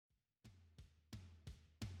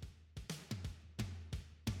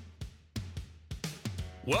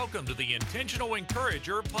Welcome to the Intentional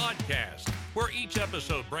Encourager podcast, where each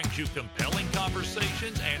episode brings you compelling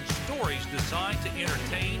conversations and stories designed to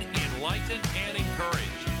entertain, enlighten, and encourage.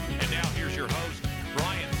 And now here's your host,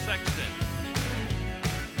 Brian Sexton.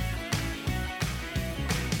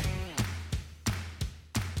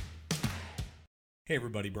 Hey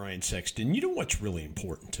everybody, Brian Sexton. You know what's really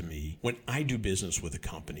important to me when I do business with a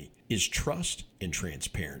company is trust and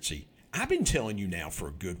transparency. I've been telling you now for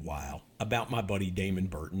a good while about my buddy Damon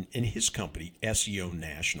Burton and his company, SEO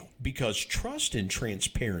National, because trust and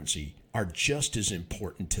transparency are just as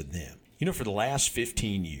important to them. You know, for the last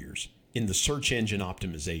 15 years, in the search engine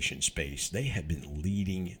optimization space, they have been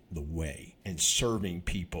leading the way and serving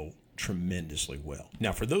people tremendously well.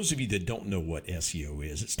 Now, for those of you that don't know what SEO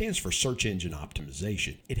is, it stands for search engine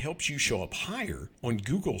optimization. It helps you show up higher on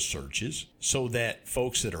Google searches so that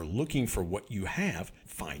folks that are looking for what you have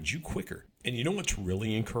find you quicker. And you know what's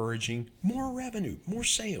really encouraging? More revenue, more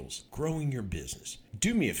sales, growing your business.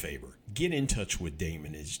 Do me a favor, get in touch with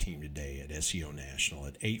Damon and his team today at SEO National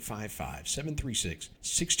at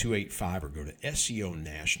 855-736-6285 or go to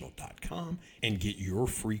SEOnational.com and get your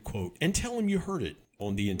free quote and tell them you heard it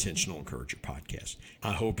on the Intentional Encourager podcast.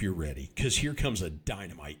 I hope you're ready, because here comes a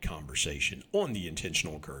dynamite conversation on the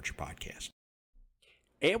Intentional Encourager podcast.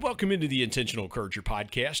 And welcome into the Intentional Encourager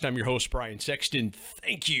podcast. I'm your host, Brian Sexton.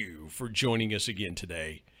 Thank you for joining us again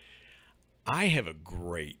today. I have a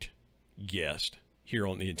great guest here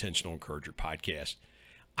on the Intentional Encourager podcast.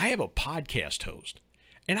 I have a podcast host,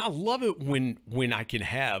 and I love it when I can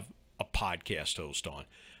have a podcast host on,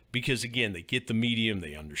 because again, they get the medium,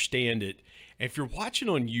 they understand it. And if you're watching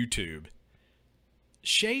on YouTube,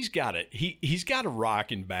 Shea's got it. He's got a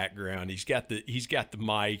rocking background. He's got the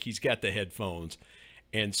mic. He's got the headphones.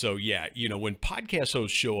 And so, yeah, you know, when podcast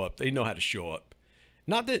hosts show up, they know how to show up.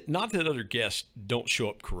 Not that other guests don't show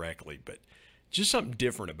up correctly, but just something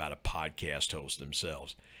different about a podcast host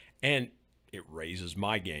themselves. And it raises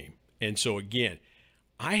my game. And so, again,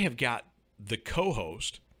 I have got the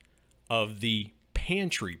co-host of the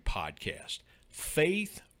Pantry podcast,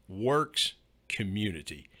 Faith Works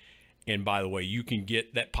Community. And by the way, you can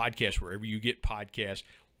get that podcast wherever you get podcasts.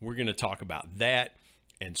 We're going to talk about that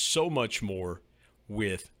and so much more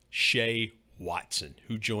with Shea Watson,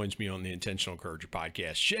 who joins me on the Intentional Encourager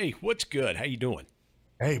podcast. Shea, what's good? How you doing?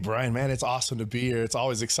 Hey, Brian, man, it's awesome to be here. It's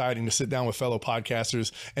always exciting to sit down with fellow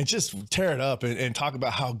podcasters and just tear it up and talk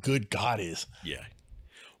about how good God is. Yeah.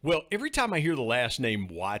 Well, every time I hear the last name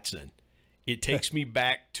Watson, it takes me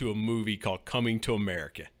back to a movie called Coming to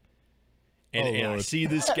America. And I see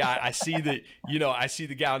this guy, I see the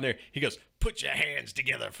guy on there. He goes, "Put your hands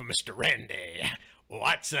together for Mr. Randy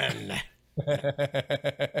Watson."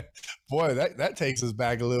 Boy, that takes us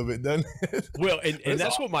back a little bit, doesn't it? Well, and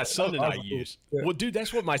that's what my son and I use. Yeah. Well, dude,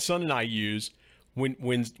 that's what my son and I use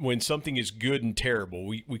when something is good and terrible.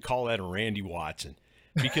 We call that a Randy Watson,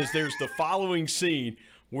 because there's the following scene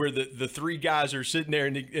where the three guys are sitting there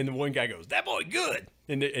and the one guy goes, "That boy good,"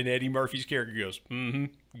 and Eddie Murphy's character goes,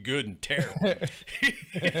 "Good and terrible."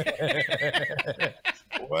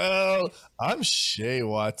 Well, I'm Shea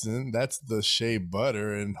Watson. That's the Shea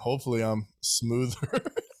butter, and hopefully I'm smoother.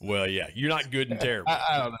 Well, yeah, you're not good and terrible.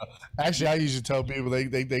 I don't know. Actually, I usually tell people, they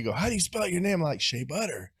go, "How do you spell your name?" I'm like, Shea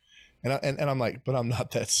butter. And I'm like, but I'm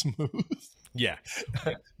not that smooth. Yeah.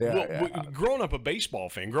 Growing up a baseball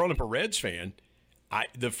fan, growing up a Reds fan,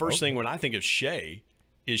 the first thing when I think of Shea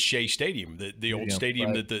is Shea Stadium, the old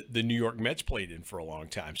stadium that the New York Mets played in for a long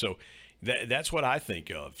time. So that's what I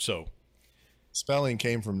think of. So spelling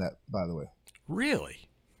came from that, by the way. Really?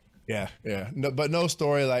 Yeah. No, but no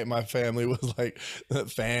story like my family was like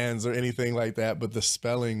fans or anything like that. But the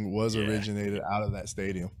spelling was originated out of that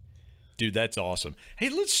stadium. Dude, that's awesome. Hey,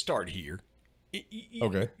 let's start here.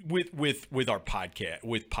 Okay. With our podcast,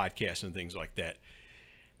 with podcasts and things like that.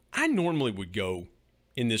 I normally would go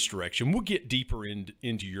in this direction. We'll get deeper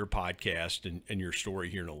into your podcast and your story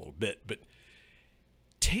here in a little bit, but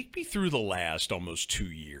take me through the last almost 2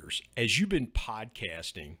 years as you've been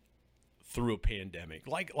podcasting through a pandemic,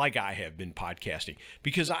 like I have been podcasting,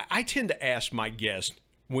 because I tend to ask my guests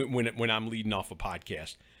when I'm leading off a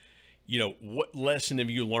podcast, you know, what lesson have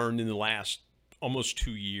you learned in the last almost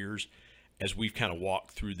 2 years as we've kind of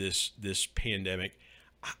walked through this pandemic?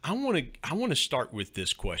 I want to start with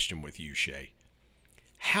this question with you, Shea.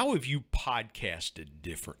 How have you podcasted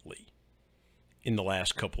differently in the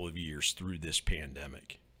last couple of years through this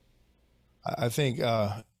pandemic? I think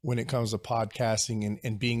when it comes to podcasting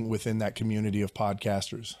and being within that community of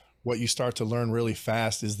podcasters, what you start to learn really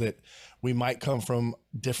fast is that we might come from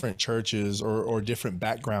different churches or different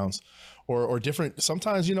backgrounds or different,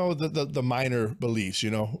 sometimes, you know, the minor beliefs,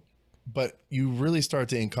 you know, but you really start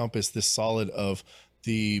to encompass this solid of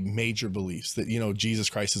the major beliefs that, Jesus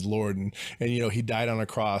Christ is Lord, and he died on a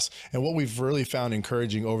cross. And what we've really found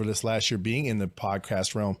encouraging over this last year being in the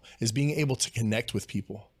podcast realm is being able to connect with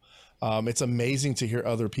people. It's amazing to hear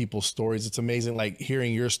other people's stories. It's amazing, like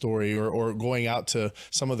hearing your story or going out to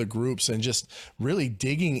some of the groups and just really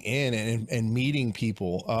digging in and meeting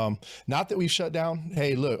people. Not that we've shut down.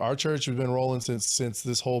 Hey, look, our church has been rolling since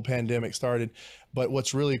this whole pandemic started. But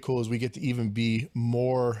what's really cool is we get to even be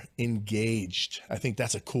more engaged. I think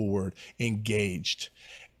that's a cool word, engaged.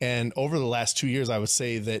 And over the last 2 years, I would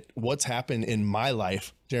say that what's happened in my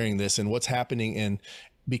life during this and what's happening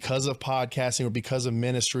because of podcasting or because of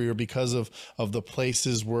ministry or because of the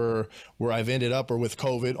places where I've ended up, or with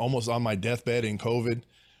COVID, almost on my deathbed in COVID,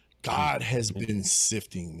 God has been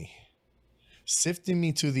sifting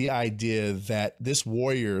me to the idea that this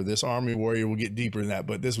army warrior, will get deeper than that,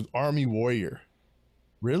 but this army warrior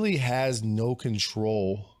really has no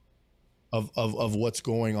control of what's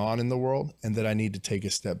going on in the world, and that I need to take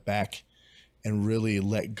a step back and really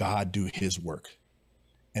let God do his work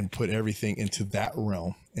and put everything into that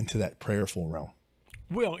realm, into that prayerful realm.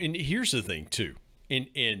 Well, and here's the thing too.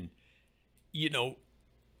 And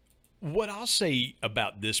what I'll say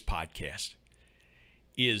about this podcast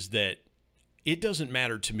is that it doesn't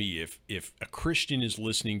matter to me if a Christian is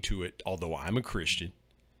listening to it, although I'm a Christian.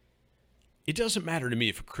 It doesn't matter to me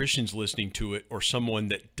if a Christian's listening to it or someone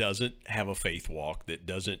that doesn't have a faith walk, that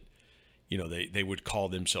doesn't, they would call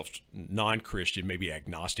themselves non-Christian, maybe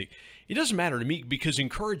agnostic. It doesn't matter to me because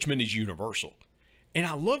encouragement is universal. And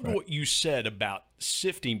I loved what you said about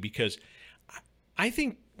sifting, because I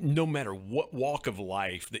think no matter what walk of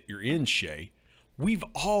life that you're in, Shea, we've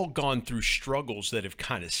all gone through struggles that have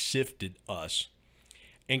kind of sifted us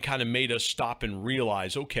and kind of made us stop and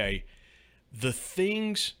realize, okay, the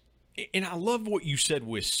things, and I love what you said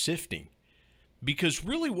with sifting, because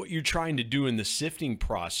really what you're trying to do in the sifting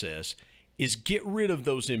process is get rid of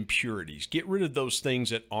those impurities, get rid of those things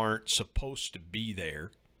that aren't supposed to be there,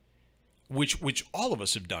 which all of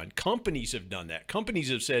us have done. Companies have done that. Companies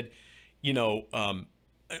have said,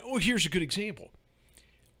 here's a good example.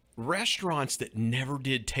 Restaurants that never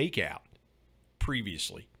did takeout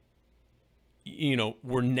previously,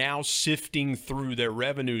 we're now sifting through their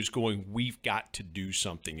revenues going, we've got to do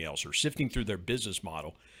something else, or sifting through their business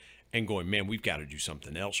model and going, man, we've got to do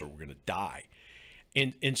something else or we're going to die.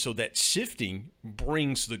 And so that sifting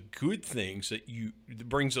brings the good things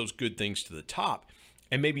brings those good things to the top.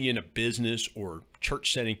 And maybe in a business or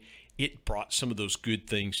church setting, it brought some of those good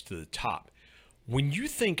things to the top. When you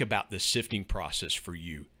think about the sifting process for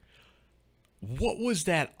you, what was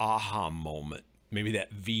that aha moment, maybe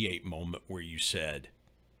that V8 moment where you said,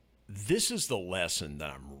 this is the lesson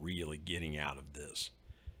that I'm really getting out of this?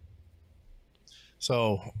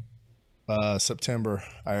 So September,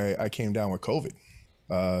 I came down with COVID.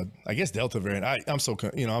 I guess Delta variant. I'm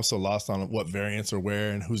so lost on what variants are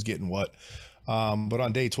where and who's getting what. But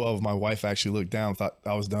on day 12, my wife actually looked down, thought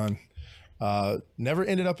I was done. Never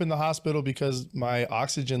ended up in the hospital because my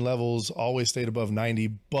oxygen levels always stayed above 90,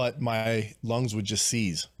 but my lungs would just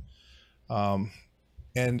seize. And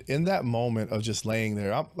in that moment of just laying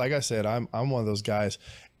there, like I said, I'm one of those guys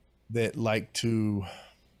that like to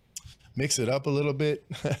mix it up a little bit.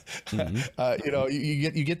 Mm-hmm.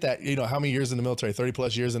 You get that, how many years in the military, 30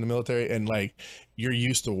 plus years in the military. And like, you're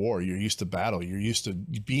used to war, you're used to battle, you're used to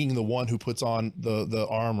being the one who puts on the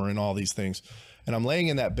armor and all these things. And I'm laying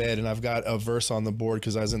in that bed and I've got a verse on the board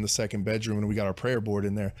because I was in the second bedroom and we got our prayer board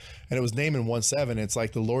in there. And it was Nahum 1:7. It's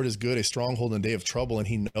like, the Lord is good, a stronghold in the day of trouble, and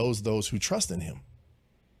he knows those who trust in him.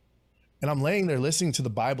 And I'm laying there listening to the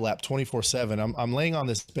Bible app 24/7. I'm laying on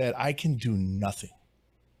this bed. I can do nothing.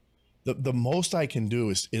 The most I can do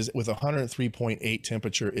is with 103.8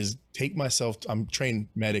 temperature is take myself, I'm trained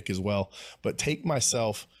medic as well, but take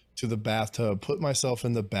myself to the bathtub, put myself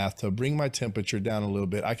in the bathtub, bring my temperature down a little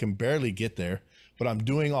bit. I can barely get there, but I'm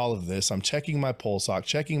doing all of this. I'm checking my pulse ox,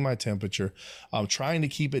 checking my temperature. I'm trying to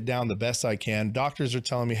keep it down the best I can. Doctors are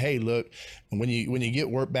telling me, hey, look, when you get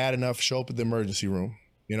work bad enough, show up at the emergency room.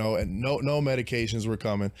 And no medications were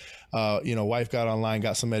coming. Wife got online,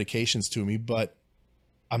 got some medications to me, but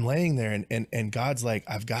I'm laying there and God's like,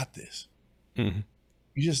 I've got this. Mm-hmm.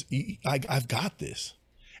 I've got this.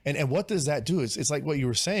 And what does that do? It's like what you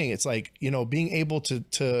were saying. It's like, being able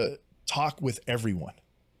to talk with everyone,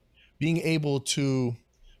 being able to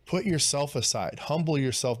put yourself aside, humble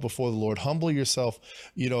yourself before the Lord, humble yourself,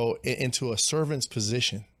 into a servant's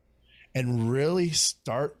position, and really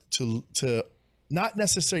start to not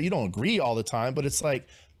necessarily, you don't agree all the time, but it's like,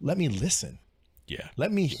 let me listen. Yeah.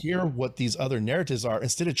 Let me hear what these other narratives are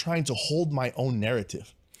instead of trying to hold my own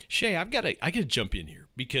narrative. Shea, I gotta jump in here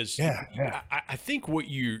because I think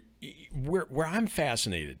where I'm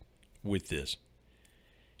fascinated with this,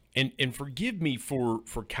 and forgive me for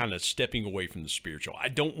kind of stepping away from the spiritual. I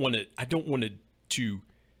don't want to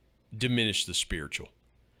diminish the spiritual,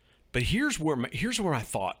 but here's where my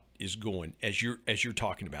thought is going as you're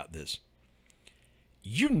talking about this.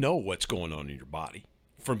 You know what's going on in your body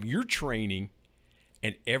from your training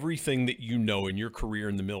and everything that you know in your career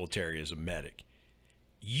in the military as a medic.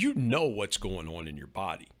 You know what's going on in your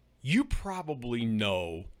body. You probably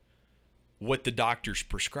know what the doctor's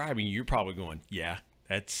prescribing. You're probably going, yeah,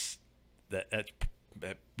 that'd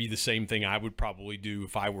be the same thing I would probably do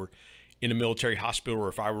if I were in a military hospital, or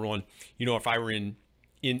if I were on, if I were in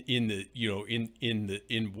the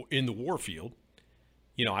war field,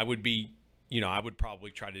 I would be, I would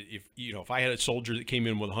probably try to, if I had a soldier that came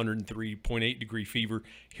in with 103.8 degree fever,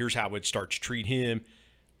 here's how I would start to treat him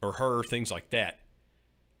or her, things like that.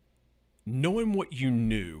 Knowing what you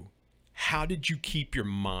knew, how did you keep your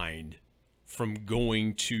mind from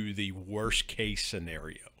going to the worst case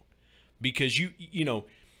scenario? Because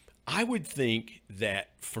I would think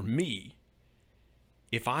that for me,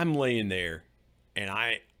 if I'm laying there and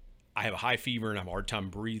I have a high fever and I have a hard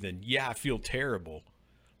time breathing, yeah, I feel terrible,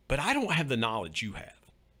 but I don't have the knowledge you have.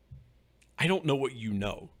 I don't know what you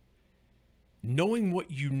know. Knowing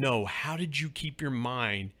what you know, how did you keep your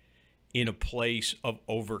mind in a place of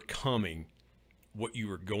overcoming what you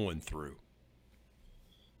were going through?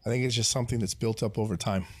 I think it's just something that's built up over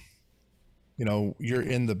time. You're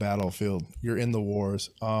in the battlefield, you're in the wars.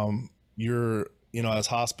 You're, I was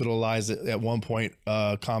hospitalized at one point,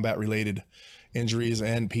 combat related injuries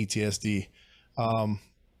and PTSD. And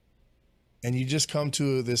you just come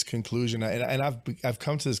to this conclusion, and I've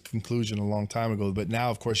come to this conclusion a long time ago, but now,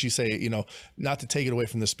 of course, you say, not to take it away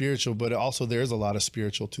from the spiritual, but also there's a lot of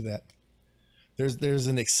spiritual to that. There's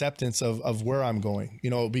an acceptance of where I'm going.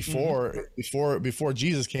 Before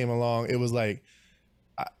Jesus came along, it was like,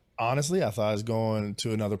 honestly, I thought I was going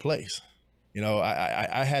to another place.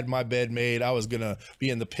 I had my bed made. I was gonna be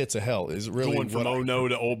in the pits of hell. Is really going from oh no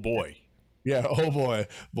to oh boy. Yeah, oh boy,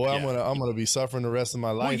 yeah. I'm gonna be suffering the rest of my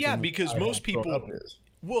life. Well, yeah, because most people,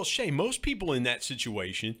 Shea, most people in that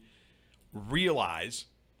situation realize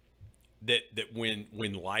that when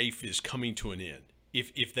life is coming to an end,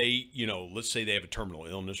 if they, let's say they have a terminal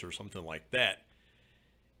illness or something like that,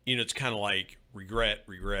 it's kind of like regret.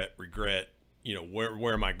 Where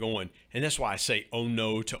am I going? And that's why I say oh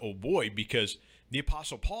no to oh boy, because the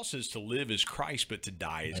Apostle Paul says to live is Christ, but to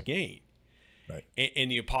die is gain. Right. And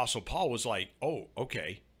the Apostle Paul was like, oh,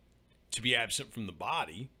 okay, to be absent from the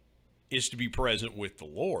body is to be present with the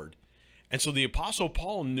Lord. And so the Apostle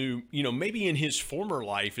Paul knew, maybe in his former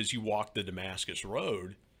life as he walked the Damascus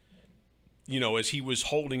Road, as he was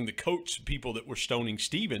holding the coats of people that were stoning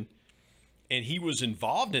Stephen, and he was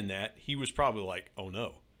involved in that, he was probably like, oh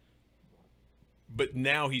no. But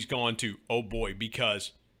now he's gone to, oh boy,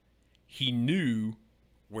 because he knew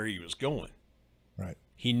where he was going. Right.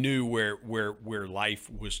 He knew where life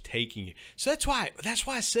was taking you. So that's why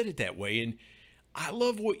I said it that way. And I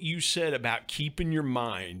love what you said about keeping your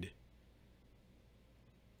mind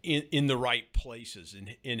in the right places,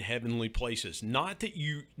 in heavenly places. Not that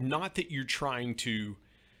you're trying to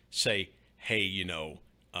say, hey,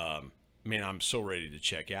 man, I'm so ready to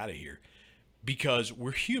check out of here. Because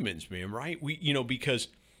we're humans, man, right? Because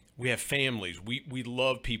we have families. We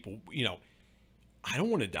love people. I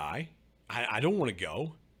don't want to die. I don't want to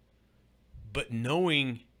go. But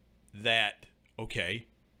knowing that, okay,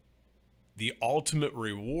 the ultimate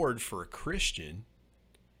reward for a Christian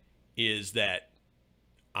is that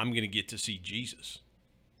I'm going to get to see Jesus,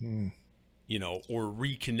 or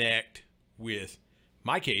reconnect with,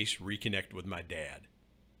 my case, reconnect with my dad.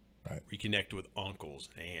 Right. Reconnect with uncles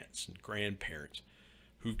and aunts and grandparents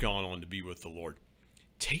who've gone on to be with the Lord.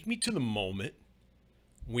 Take me to the moment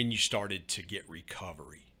when you started to get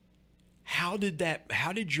recovery. How did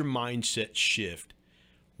your mindset shift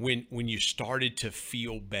when you started to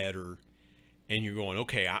feel better and you're going,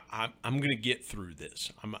 okay, I'm going to get through this.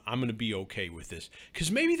 I'm going to be okay with this. Because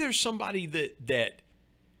maybe there's somebody that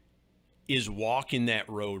is walking that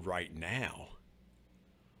road right now,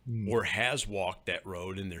 or has walked that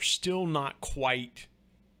road, and they're still not quite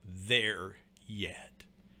there yet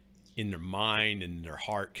in their mind and in their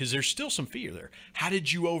heart, because there's still some fear there. How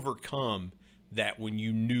did you overcome that when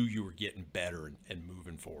you knew you were getting better and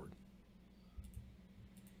moving forward?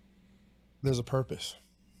 There's a purpose.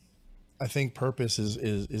 I think purpose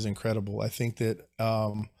is incredible. I think that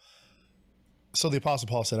so the Apostle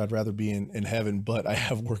Paul said, I'd rather be in heaven, but I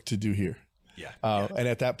have work to do here. Yeah. And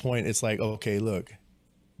at that point, it's like, okay, look,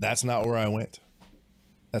 that's not where I went.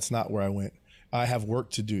 That's not where I went. I have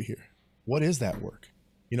work to do here. What is that work?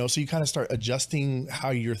 You know, so you kind of start adjusting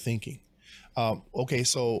how you're thinking. Okay,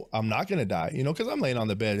 so I'm not going to die, you know, because I'm laying on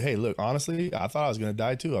the bed. Hey, look, honestly, I thought I was going to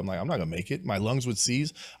die too. I'm like, I'm not going to make it. My lungs would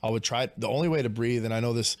seize. I would try. The only way to breathe, and I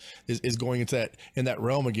know this is going into that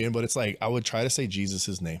realm again, but it's like I would try to say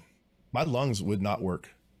Jesus's name. My lungs would not work.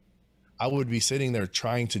 I would be sitting there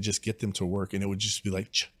trying to just get them to work, and it would just be like,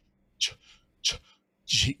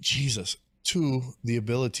 Jesus, to the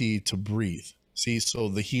ability to breathe. See, so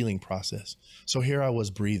the healing process. So here I was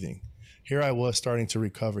breathing. Here I was starting to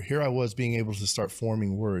recover. Here I was being able to start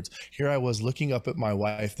forming words. Here I was looking up at my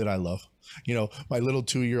wife that I love. You know, my little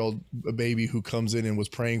 2-year-old baby who comes in and was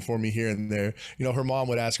praying for me here and there. You know, her mom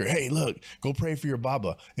would ask her, hey, look, go pray for your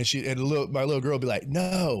Baba. And my little girl would be like,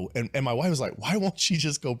 no. And my wife was like, why won't she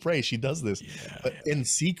just go pray? She does this. Yeah. But in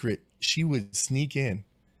secret, she would sneak in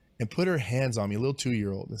and put her hands on me, a little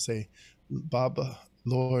 2-year-old, and say, Baba,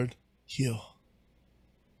 Lord, heal.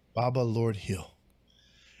 Baba, Lord, heal.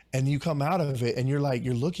 And you come out of it and you're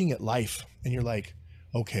looking at life and you're like,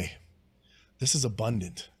 okay, this is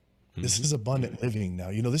abundant. This is abundant living now.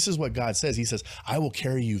 You know, this is what God says. He says, I will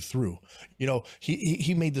carry you through. You know,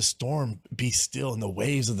 he made the storm be still and the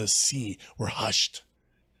waves of the sea were hushed.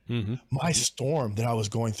 My storm that I was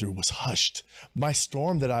going through was hushed. My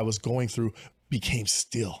storm that I was going through became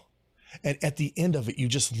still. And at the end of it, you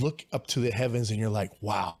just look up to the heavens and you're like,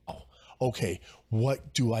 wow, okay,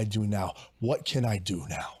 what do I do now? What can I do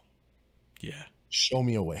now? Yeah. Show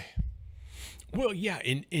me a way. Well, yeah.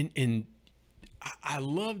 And I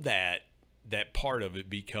love that part of it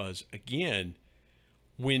because, again,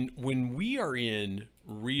 when we are in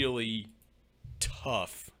really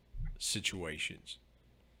tough situations,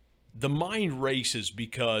 the mind races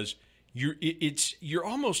because you're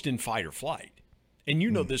almost in fight or flight. And you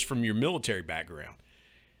know this from your military background.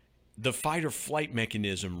 The fight or flight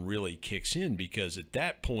mechanism really kicks in because at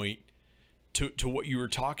that point, to what you were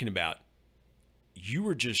talking about, you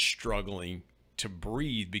were just struggling to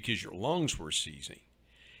breathe because your lungs were seizing.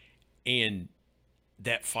 And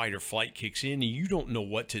that fight or flight kicks in and you don't know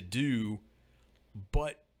what to do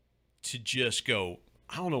but to just go,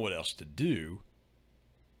 I don't know what else to do.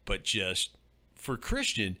 But just for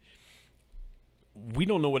Christian, we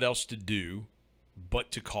don't know what else to do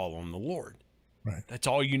but to call on the Lord. Right. That's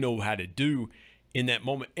all you know how to do in that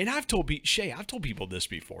moment. And I've told people this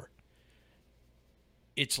before.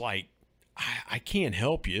 It's like, I can't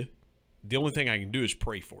help you. The only thing I can do is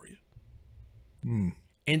pray for you.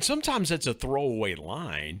 And sometimes that's a throwaway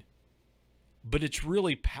line, but it's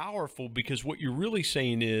really powerful because what you're really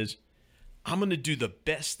saying is, I'm going to do the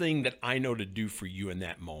best thing that I know to do for you in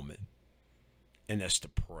that moment. And that's to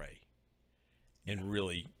pray and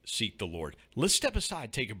really seek the Lord. Let's step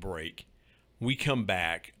aside, take a break. We come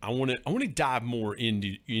back. I want to dive more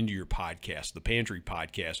into your podcast, the Pantry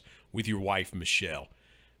podcast with your wife, Michelle.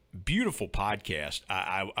 Beautiful podcast.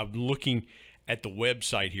 I'm looking at the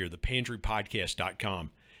website here,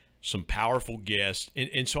 thepantrypodcast.com. Some powerful guests.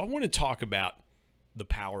 And so I want to talk about the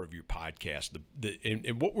power of your podcast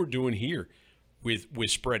and what we're doing here with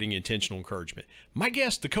spreading intentional encouragement. My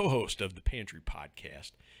guest, the co-host of the Pantry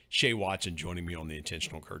podcast, Shea Watson, joining me on the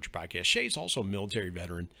Intentional Encourager podcast. Shea is also a military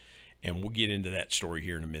veteran, and we'll get into that story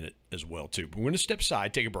here in a minute as well, too. But we're going to step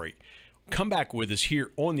aside, take a break. Come back with us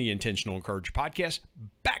here on the Intentional Encourager podcast.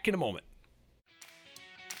 Back in a moment.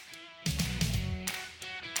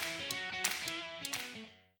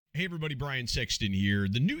 Hey everybody, Brian Sexton here.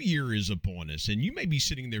 The new year is upon us, and you may be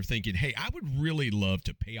sitting there thinking, hey, I would really love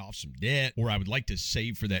to pay off some debt, or I would like to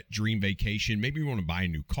save for that dream vacation. Maybe you want to buy a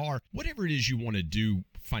new car. Whatever it is you want to do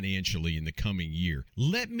financially in the coming year,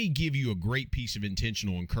 let me give you a great piece of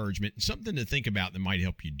intentional encouragement and something to think about that might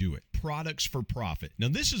help you do it. Products for Profit. Now,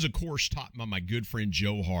 this is a course taught by my good friend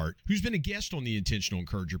Joe Hart, who's been a guest on the Intentional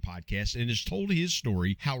Encourager podcast and has told his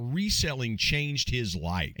story how reselling changed his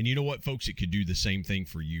life. And you know what, folks? It could do the same thing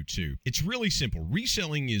for you, too. It's really simple.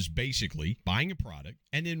 Reselling is basically buying a product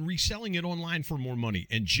and then reselling it online for more money.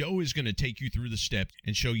 And Joe is going to take you through the steps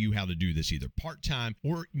and show you how to do this either part-time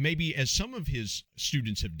or maybe, as some of his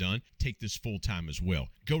students have done, take this full-time as well.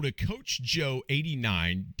 Go to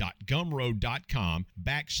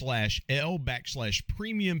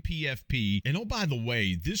coachjoe89.gumroad.com/L/premium PFP. And oh, by the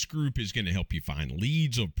way, this group is going to help you find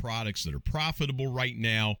leads of products that are profitable right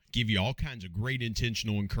now, give you all kinds of great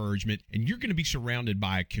intentional encouragement, and you're going to be surrounded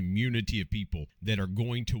by a community of people that are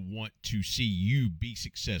going to want to see you be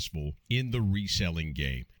successful in the reselling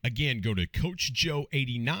game. Again, go to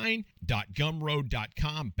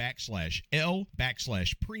coachjoe89.gumroad.com/L/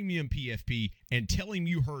 patreon.com/premium PFP and tell him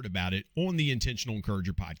you heard about it on the Intentional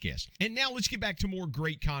Encourager podcast. And now let's get back to more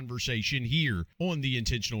great conversation here on the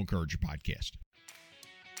Intentional Encourager podcast.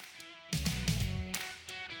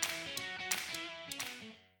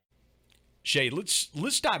 Shea,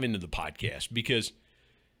 let's dive into the podcast because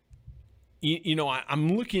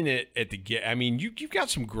I'm looking at the guest. I mean, you've got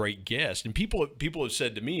some great guests, and people have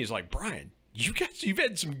said to me, "Is like, Brian, you've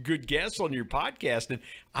had some good guests on your podcast," and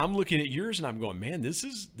I'm looking at yours and I'm going, "Man, this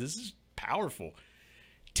is powerful."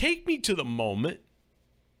 Take me to the moment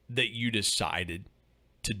that you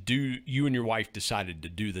and your wife decided to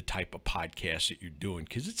do the type of podcast that you're doing,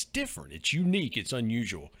 because it's different, it's unique, it's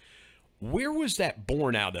unusual. Where was that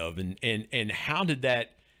born out of, and how did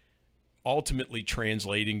that ultimately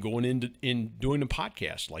translate in doing a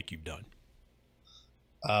podcast like you've done?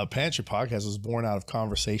 Pantry podcast was born out of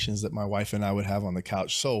conversations that my wife and I would have on the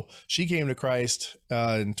couch. So she came to Christ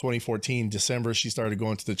in 2014, December. She started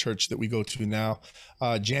going to the church that we go to now.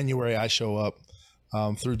 January, I show up.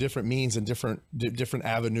 Through different means and different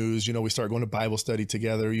avenues. We start going to Bible study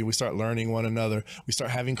together. We start learning one another. We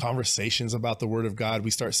start having conversations about the Word of God. We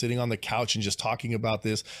start sitting on the couch and just talking about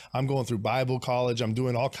this. I'm going through Bible college. I'm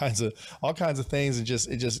doing all kinds of things, and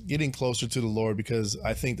just getting closer to the Lord, because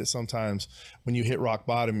I think that sometimes when you hit rock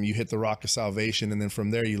bottom, you hit the rock of salvation, and then from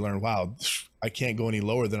there you learn, wow, I can't go any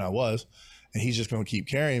lower than I was. And he's just going to keep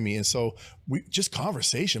carrying me. And so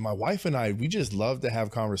conversation, my wife and I, we just love to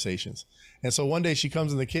have conversations. And so one day she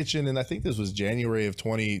comes in the kitchen, and I think this was January of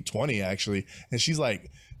 2020 actually. And she's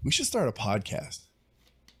like, we should start a podcast.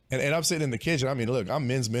 And I'm sitting in the kitchen. I mean, look, I'm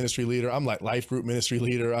men's ministry leader. I'm like life group ministry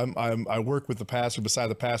leader. I work with the pastor beside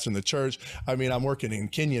the pastor in the church. I mean, I'm working in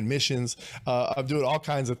Kenyan missions. I'm doing all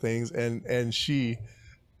kinds of things. And she's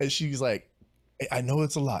like, I know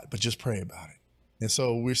it's a lot, but just pray about it. And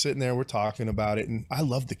so we're sitting there, we're talking about it, and I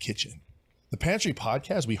love the kitchen. The Pantry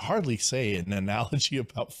podcast, we hardly say an analogy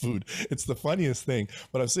about food. It's the funniest thing.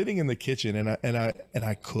 But I'm sitting in the kitchen and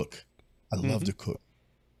I cook. I love to cook.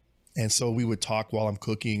 And so we would talk while I'm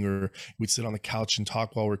cooking, or we'd sit on the couch and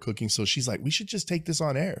talk while we're cooking. So she's like, we should just take this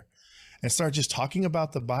on air and start just talking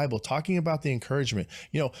about the Bible, talking about the encouragement,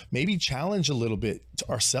 maybe challenge a little bit to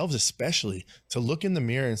ourselves, especially to look in the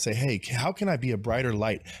mirror and say, hey, how can I be a brighter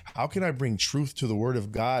light? How can I bring truth to the Word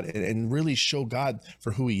of God and really show God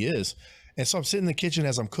for who He is? And so I'm sitting in the kitchen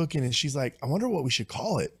as I'm cooking, and she's like, I wonder what we should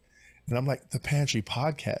call it. And I'm like, the Pantry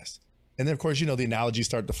podcast. And then, of course, the analogies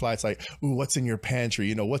start to fly. It's like, ooh, what's in your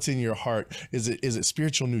pantry? What's in your heart? Is it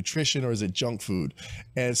spiritual nutrition, or is it junk food?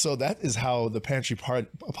 And so that is how the Pantry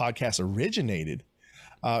podcast originated.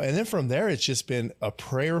 And then from there, it's just been a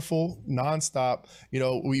prayerful, nonstop.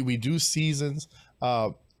 We do seasons.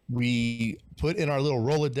 We put in our little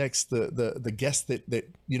Rolodex the guests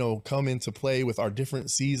that come into play with our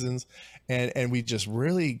different seasons, and we just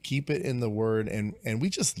really keep it in the Word, and we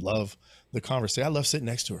just love the conversation. I love sitting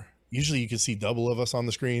next to her. Usually you can see double of us on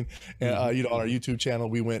the screen. And, on our YouTube channel,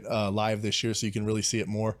 we went live this year, so you can really see it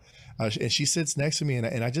more. And she sits next to me,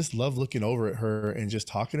 and I just love looking over at her and just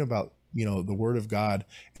talking about, the Word of God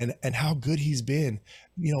and how good He's been,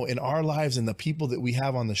 in our lives and the people that we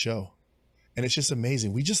have on the show. And it's just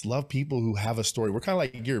amazing. We just love people who have a story. We're kind of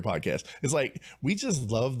like your podcast. It's like, we just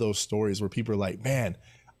love those stories where people are like, man,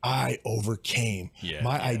 I overcame.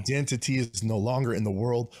 My identity is no longer in the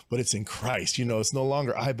world, but it's in Christ. It's no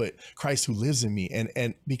longer I, but Christ who lives in me.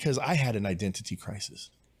 And because I had an identity crisis,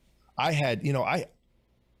 I had,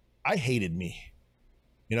 I hated me.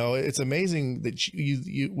 It's amazing that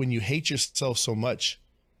you when you hate yourself so much,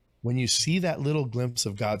 when you see that little glimpse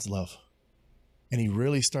of God's love, and He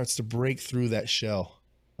really starts to break through that shell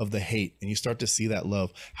of the hate, and you start to see that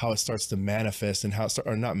love, how it starts to manifest, and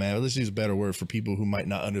let's use a better word for people who might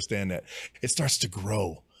not understand that. It starts to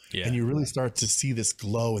grow, and you really start to see this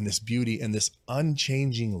glow and this beauty and this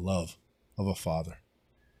unchanging love of a Father.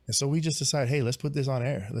 And so we just decided, hey, let's put this on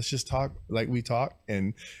air. Let's just talk like we talk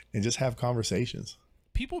and just have conversations.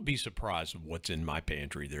 People would be surprised of what's in my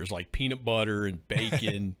pantry. There's like peanut butter and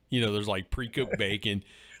bacon, there's like pre-cooked bacon,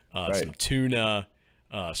 some tuna,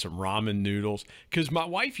 some ramen noodles, because my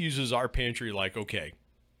wife uses our pantry like, okay,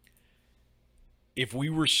 if we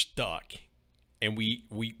were stuck and we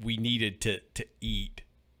needed to eat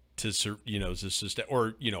to sustain,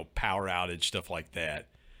 or power outage, stuff like that.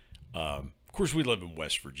 Of course, we live in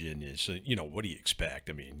West Virginia, so what do you expect?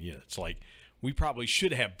 I mean, it's like we probably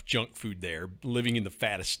should have junk food there, living in the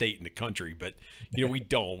fattest state in the country, but we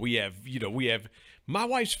don't. We have my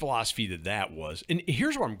wife's philosophy that was, and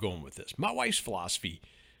here's where I'm going with this. My wife's philosophy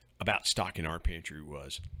about stocking our pantry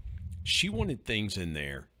was, she wanted things in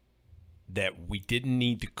there that we didn't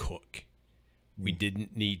need to cook. We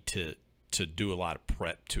didn't need to to do a lot of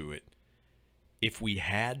prep to it. If we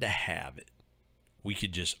had to have it, we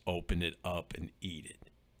could just open it up and eat it.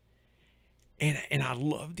 And I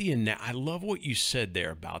love what you said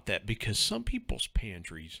there about that, because some people's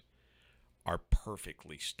pantries are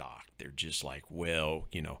perfectly stocked. They're just like, well,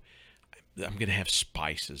 I'm going to have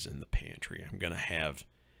spices in the pantry. I'm going to have,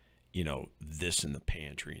 this in the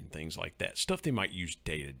pantry and things like that. Stuff they might use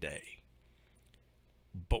day to day.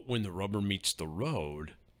 But when the rubber meets the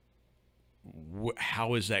road,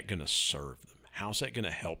 how is that going to serve them? How's that going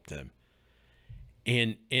to help them?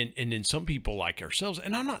 And then some people like ourselves,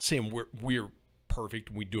 and I'm not saying we're perfect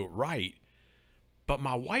and we do it right, but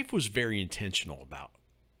my wife was very intentional about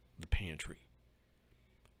the pantry.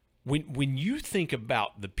 When you think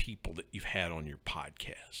about the people that you've had on your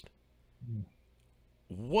podcast,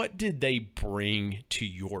 what did they bring to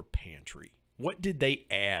your pantry? What did they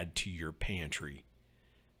add to your pantry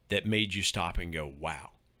that made you stop and go,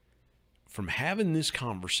 wow, from having this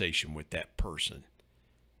conversation with that person,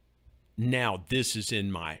 now this is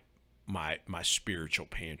in my spiritual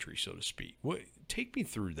pantry, so to speak. Take me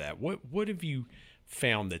through that. What have you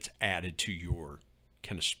found that's added to your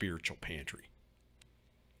kind of spiritual pantry?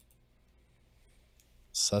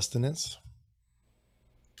 Sustenance,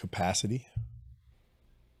 capacity,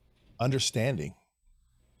 understanding.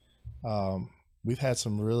 We've had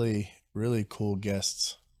some really, really cool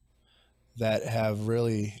guests that have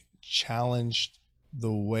really challenged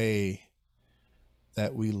the way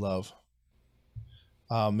that we love.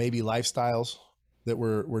 Maybe lifestyles that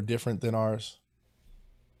were different than ours,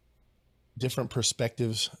 different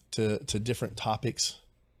perspectives to different topics,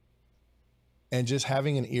 and just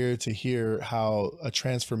having an ear to hear how a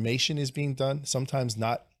transformation is being done, sometimes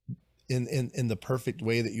not in the perfect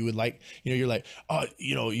way that you would like. You're like, oh,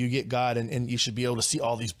 you get God and you should be able to see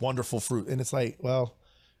all these wonderful fruit. And it's like, well,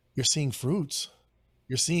 you're seeing fruits.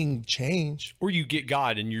 You're seeing change. Or you get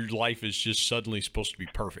God and your life is just suddenly supposed to be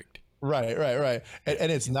perfect. Right.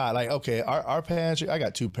 And it's not like, okay, our pantry, I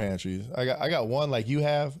got two pantries. I got one like you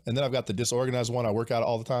have, and then I've got the disorganized one I work out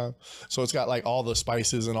all the time. So it's got like all the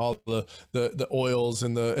spices and all the oils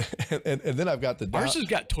and and then I've got the ours has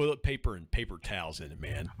got toilet paper and paper towels in it,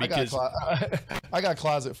 man. Because I got a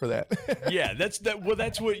closet for that. Yeah, that's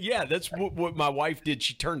what my wife did.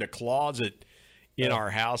 She turned a closet in our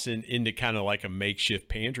house into kind of like a makeshift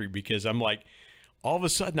pantry, because I'm like, all of a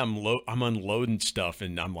sudden I'm unloading stuff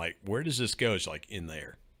and I'm like, where does this go? It's like, in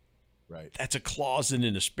there. Right. That's a closet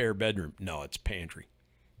in a spare bedroom. No, it's pantry.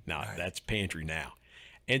 No, right. That's pantry now.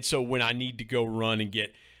 And so when I need to go run and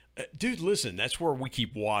get, dude, listen, that's where we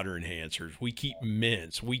keep water enhancers. We keep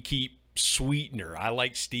mints. We keep sweetener. I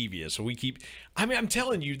like stevia. So I'm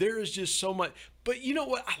telling you, there is just so much. But you know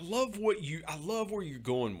what? I love where you're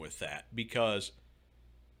going with that, because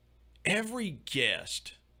every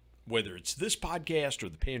guest, whether it's this podcast or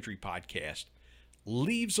the Pantry podcast,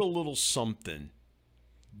 leaves a little something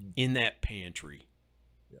in that pantry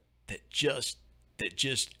that just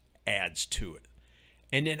adds to it.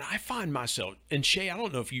 And then I find myself, and Shea, I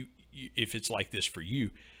don't know if it's like this for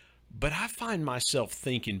you, but I find myself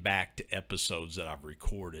thinking back to episodes that I've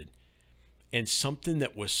recorded, and something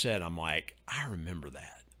that was said, I'm like, I remember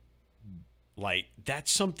that. Like,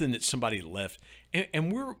 that's something that somebody left.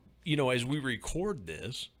 And we're, as we record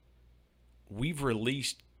this, we've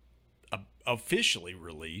officially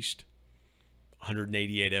released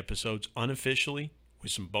 188 episodes. Unofficially,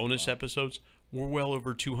 with some bonus episodes, we're well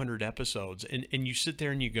over 200 episodes. And you sit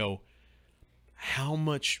there and you go, how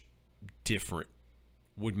much different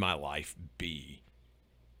would my life be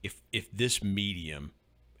if this medium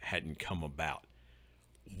hadn't come about?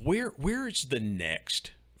 Where is the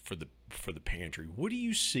next for the pantry? What do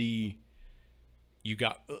you see you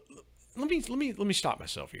got? Let me stop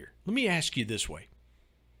myself here. Let me ask you this way.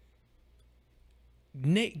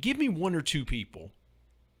 Give me one or two people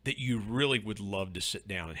that you really would love to sit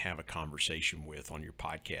down and have a conversation with on your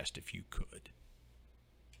podcast if you could.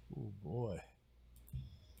 Oh boy.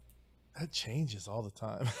 That changes all the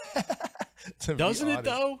time. Doesn't it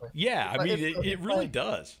though? Yeah, I mean, it really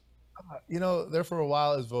does. There for a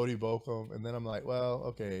while is Vody Bokum, and then I'm like, well,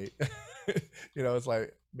 okay. It's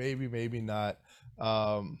like maybe not.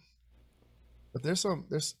 But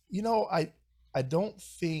I don't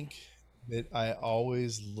think that I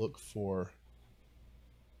always look for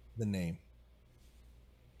the name,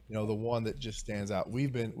 the one that just stands out.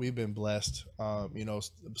 We've been blessed.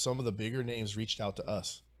 Some of the bigger names reached out to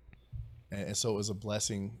us, and so it was a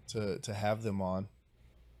blessing to have them on.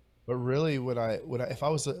 But really, if I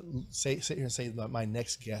was to sit here and say my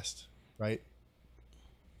next guest, right,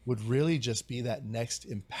 would really just be that next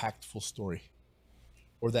impactful story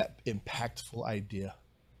or that impactful idea.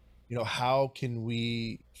 how can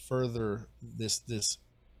we further this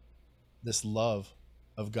love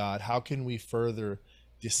of God? How can we further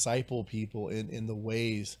disciple people in the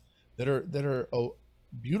ways that are a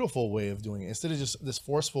beautiful way of doing it, instead of just this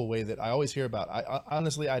forceful way that I always hear about? I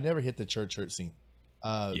honestly, I never hit the church hurt scene.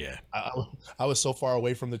 Yeah. I was so far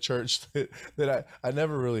away from the church that I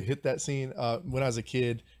never really hit that scene. When I was a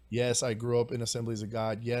kid, yes, I grew up in Assemblies of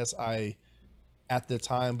God. Yes, I at the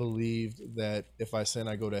time believed that if I sin,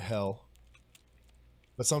 I go to hell.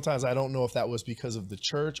 But sometimes I don't know if that was because of the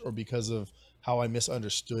church or because of how I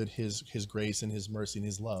misunderstood his grace and his mercy and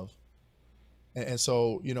his love. And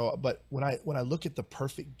so, but when I look at the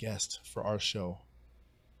perfect guest for our show,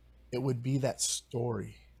 it would be that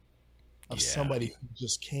story of somebody who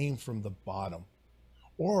just came from the bottom,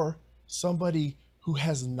 or somebody who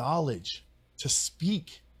has knowledge to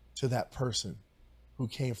speak to that person who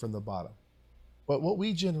came from the bottom. But what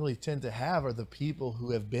we generally tend to have are the people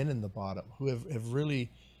who have been in the bottom, who have really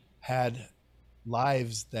had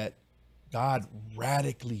lives that God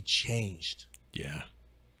radically changed. Yeah.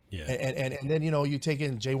 Yeah. And then, you take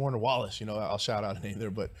in J. Warner Wallace, I'll shout out a name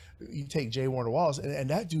there, but you take J. Warner Wallace, and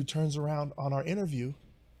that dude turns around on our interview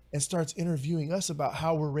and starts interviewing us about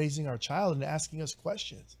how we're raising our child and asking us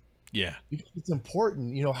questions. Yeah. Because it's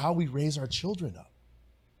important, how we raise our children up.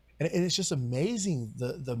 And it's just amazing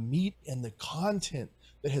the meat and the content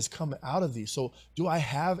that has come out of these. So do I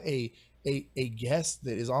have a guest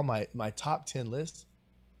that is on my top 10 list?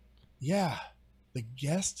 Yeah. The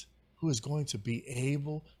guest who is going to be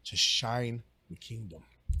able to shine the kingdom.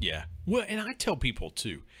 Yeah. Well, and I tell people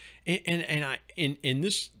too, and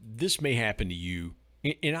this may happen to you,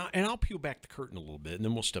 and I'll peel back the curtain a little bit, and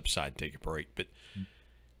then we'll step aside and take a break. But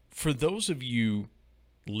for those of you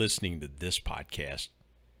listening to this podcast,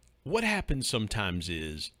 what happens sometimes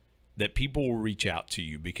is that people will reach out to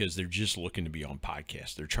you because they're just looking to be on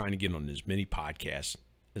podcasts. They're trying to get on as many podcasts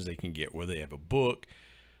as they can get, whether they have a book,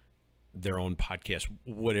 their own podcast,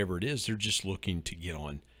 whatever it is. They're just looking to get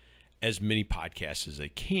on as many podcasts as they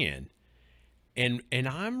can. And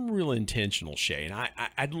I'm real intentional, Shea, and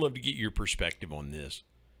I'd love to get your perspective on this.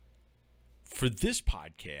 For this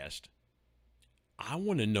podcast, I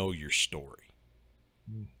want to know your story.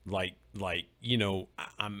 Like,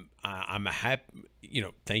 I'm a happy,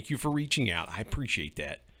 thank you for reaching out. I appreciate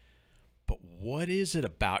that. But what is it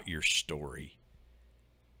about your story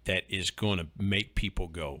that is going to make people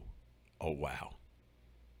go, oh, wow,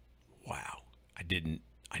 I didn't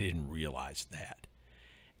realize that.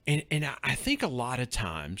 And I think a lot of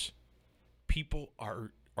times people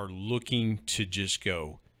are looking to just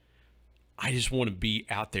go, I just want to be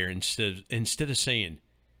out there instead of saying,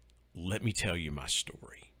 let me tell you my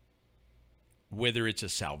story. Whether it's a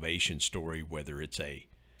salvation story, whether it's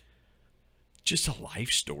just a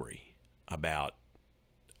life story about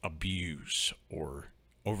abuse or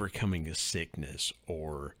overcoming a sickness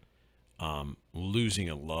or losing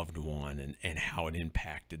a loved one and how it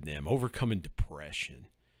impacted them, overcoming depression,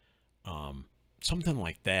 something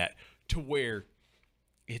like that, to where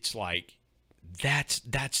it's like, that's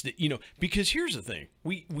the, because here's the thing,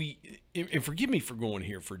 we and forgive me for going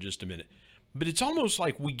here for just a minute, but it's almost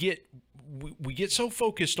like we get so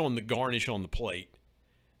focused on the garnish on the plate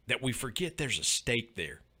that we forget there's a steak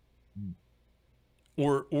there.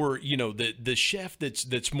 Or the chef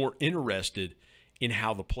that's more interested in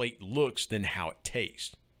how the plate looks than how it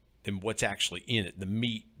tastes, than what's actually in it, the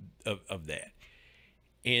meat of that.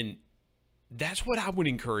 And that's what I would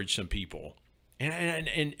encourage some people. And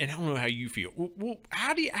I don't know how you feel. Well,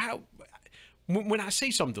 when I say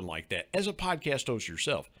something like that, as a podcast host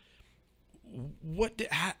yourself, what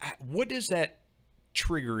does that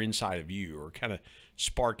trigger inside of you, or kind of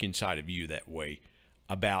spark inside of you that way,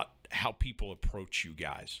 about how people approach you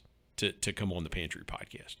guys to come on the Pantry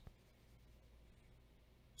podcast?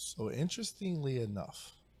 So interestingly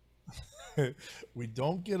enough, we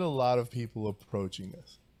don't get a lot of people approaching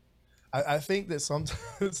us. I think that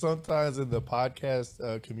sometimes in the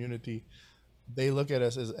podcast community, they look at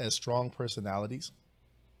us as strong personalities,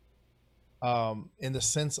 in the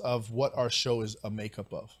sense of what our show is a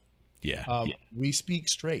makeup of. Yeah. We speak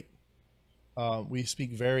straight. We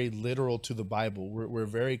speak very literal to the Bible. We're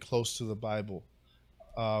very close to the Bible.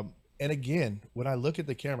 And again, when I look at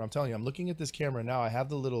the camera, I'm telling you, I'm looking at this camera now. I have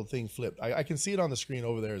the little thing flipped. I can see it on the screen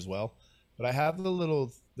over there as well, but I have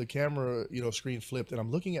the camera, screen flipped, and I'm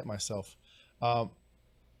looking at myself.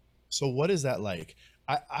 So what is that like?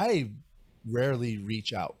 I rarely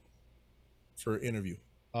reach out for interview.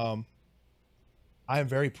 I am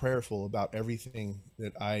very prayerful about everything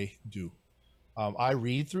that I do. I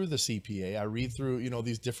read through the CPA. I read through,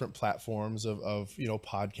 these different platforms of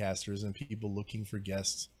podcasters and people looking for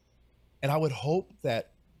guests. And I would hope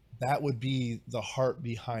that that would be the heart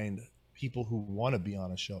behind people who want to be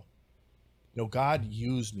on a show. You know, God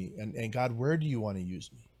used me, and God, where do you want to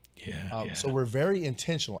use me? Yeah. So we're very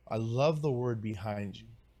intentional. I love the word behind you,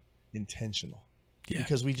 intentional. Yeah.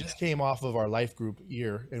 Because we just came off of our life group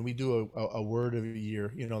year, and we do a word of a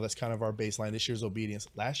year. You know, that's kind of our baseline. This year's obedience.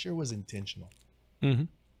 Last year was intentional. Mm-hmm.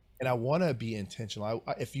 And I want to be intentional.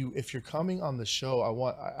 If you're coming on the show, I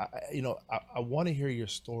want to hear your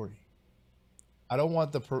story. I don't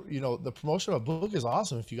want the promotion of a book is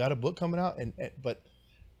awesome if you got a book coming out, but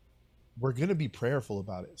we're going to be prayerful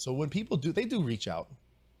about it. So when people they do reach out,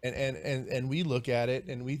 and we look at it,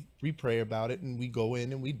 and we pray about it, and we go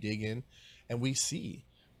in and we dig in, and we see.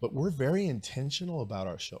 But we're very intentional about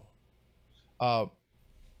our show.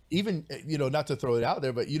 Even, not to throw it out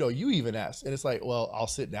there, but you even asked, and it's like, well, I'll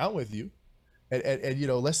sit down with you,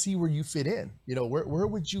 and let's see where you fit in. Where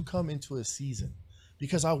would you come into a season?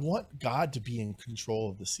 Because I want God to be in control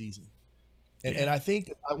of the season. And I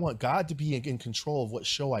think I want God to be in control of what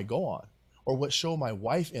show I go on, or what show my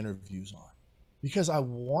wife interviews on, because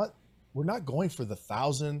we're not going for the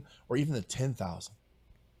 1,000 or even the 10,000.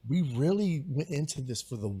 We really went into this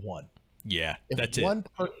for the one. Yeah,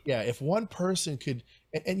 if one person could,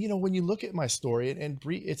 and when you look at my story, and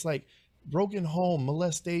it's like broken home,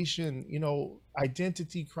 molestation,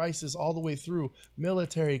 identity crisis, all the way through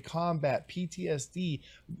military, combat, PTSD,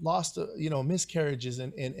 lost, miscarriages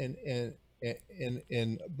and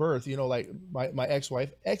birth, like my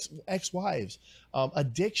ex-wives,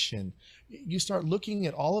 addiction. You start looking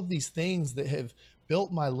at all of these things that have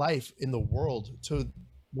built my life in the world to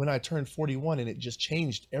when I turned 41, and it just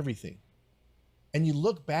changed everything. And you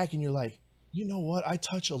look back and you're like, you know what? I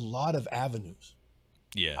touch a lot of avenues.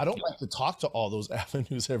 Yeah. I don't like to talk to all those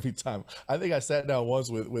avenues every time. I think I sat down once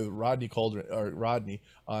with Rodney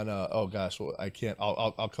on I can't.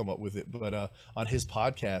 I'll come up with it, but on his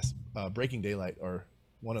podcast, Breaking Daylight, or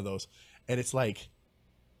one of those, and it's like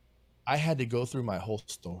I had to go through my whole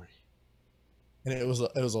story, and it was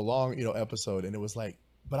a long episode, and it was like,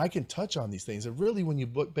 but I can touch on these things. And really, when you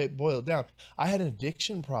boil it down, I had an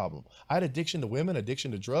addiction problem. I had addiction to women,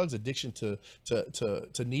 addiction to drugs, addiction to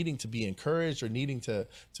needing to be encouraged, or needing to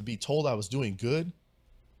be told I was doing good.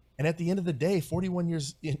 And at the end of the day, 41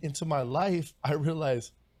 years into my life, I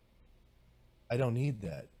realized I don't need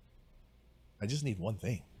that. I just need one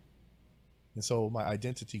thing. And so my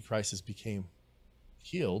identity crisis became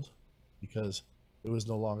healed, because it was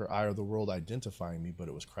no longer I or the world identifying me, but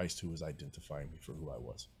it was Christ who was identifying me for who I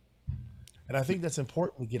was. And I think that's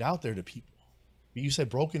important to get out there to people. You said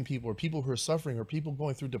broken people, or people who are suffering, or people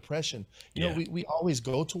going through depression. We always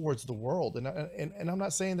go towards the world. And I'm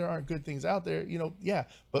not saying there aren't good things out there,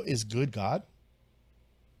 but is good God?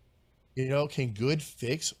 Can good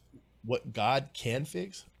fix what God can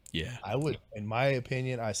fix? Yeah. I would, in my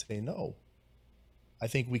opinion, I say no. I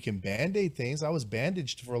think we can Band-Aid things. I was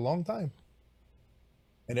bandaged for a long time.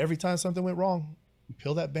 And every time something went wrong, you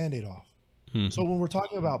peel that Band-Aid off. Mm-hmm. So when we're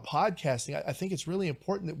talking about podcasting, I think it's really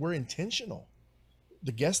important that we're intentional.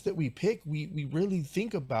 The guests that we pick, we really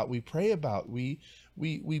think about, we pray about, we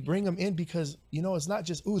bring them in, because, it's not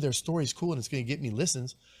just, their story's cool and it's going to get me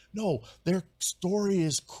listens. No, their story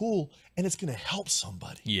is cool and it's going to help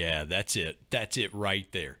somebody. Yeah, that's it. That's it right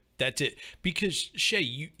there. That's it. Because Shea,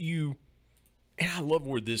 you and I love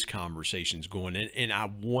where this conversation's going, and I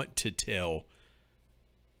want to tell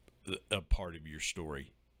a part of your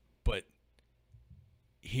story, but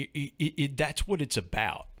that's what it's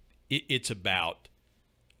about. It's about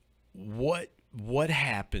what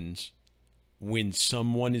happens when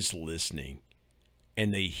someone is listening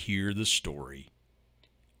and they hear the story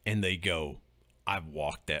and they go, I've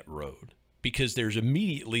walked that road. Because there's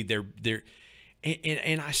immediately there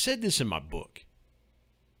and I said this in my book,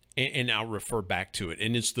 and I'll refer back to it,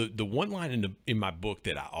 and it's the one line in my book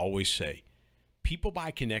that I always say: people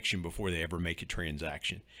buy connection before they ever make a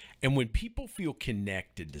transaction. And when people feel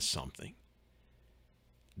connected to something,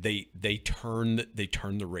 they turn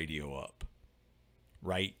the radio up,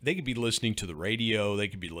 right? They could be listening to the radio, they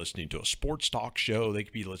could be listening to a sports talk show, they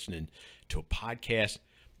could be listening to a podcast,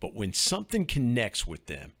 but when something connects with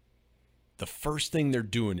them, the first thing they're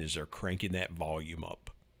doing is they're cranking that volume up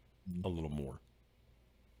a little more.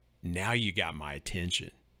 Now you got my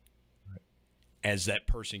attention. Right. As that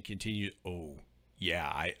person continues, oh,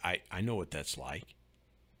 yeah, I know what that's like.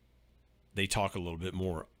 They talk a little bit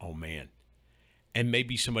more, oh, man. And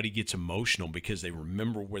maybe somebody gets emotional because they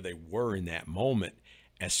remember where they were in that moment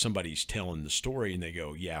as somebody's telling the story, and they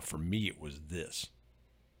go, yeah, for me it was this.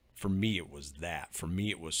 For me it was that. For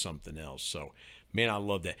me it was something else. So, man, I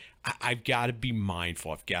love that. I've got to be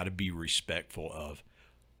mindful. I've got to be respectful of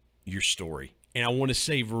your story. And I want to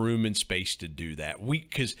save room and space to do that.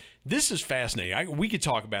 Because this is fascinating. We could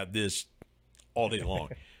talk about this all day long,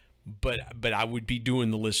 but I would be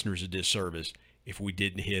doing the listeners a disservice if we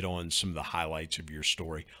didn't hit on some of the highlights of your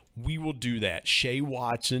story. We will do that. Shea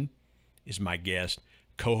Watson is my guest,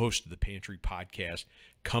 co-host of the Pantry podcast.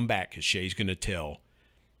 Come back because Shea's going to tell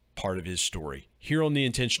part of his story here on the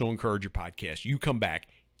Intentional Encourager podcast. You come back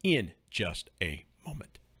in just a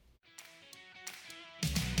moment.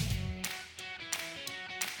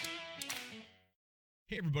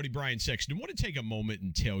 Hey everybody, Brian Sexton. I want to take a moment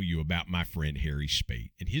and tell you about my friend Harry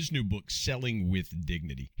Spate and his new book, Selling with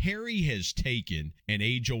Dignity. Harry has taken an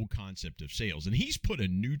age-old concept of sales and he's put a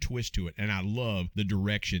new twist to it, and I love the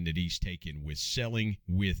direction that he's taken with Selling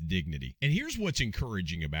with Dignity. And here's what's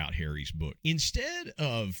encouraging about Harry's book. Instead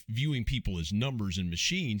of viewing people as numbers and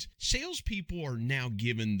machines, salespeople are now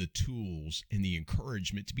given the tools and the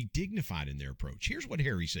encouragement to be dignified in their approach. Here's what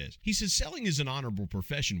Harry says. He says, selling is an honorable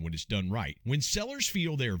profession when it's done right. When sellers feel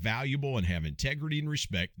they are valuable and have integrity and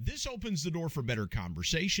respect, this opens the door for better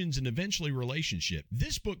conversations and eventually relationship.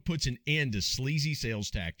 This book puts an end to sleazy sales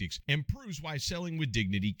tactics and proves why selling with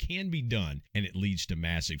dignity can be done, and it leads to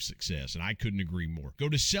massive success. And I couldn't agree more. Go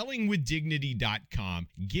to sellingwithdignity.com,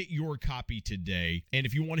 get your copy today, and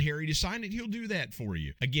if you want Harry to sign it, he'll do that for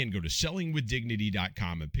you. Again, go to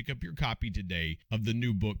sellingwithdignity.com and pick up your copy today of the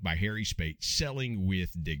new book by Harry Spate, Selling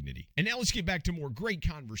with Dignity. And now let's get back to more great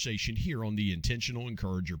conversation here on the Intentional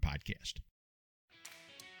Encourager podcast.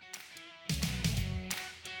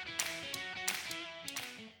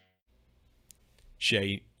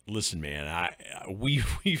 Shea, listen, man,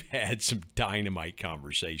 we've had some dynamite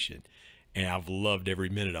conversation, and I've loved every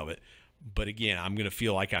minute of it. But again, I'm going to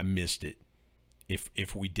feel like I missed it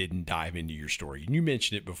if we didn't dive into your story. And you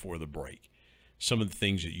mentioned it before the break, some of the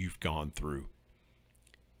things that you've gone through.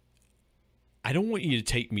 I don't want you to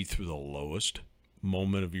take me through the lowest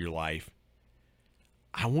moment of your life.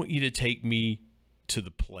 I want you to take me to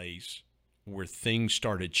the place where things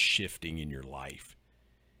started shifting in your life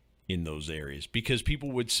in those areas, because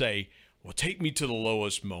people would say, well, take me to the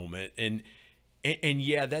lowest moment. And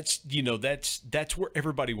yeah, that's where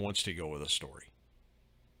everybody wants to go with a story.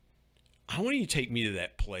 I want you to take me to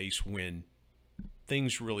that place when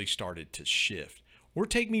things really started to shift, or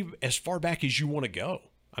take me as far back as you want to go.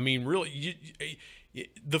 I mean, really,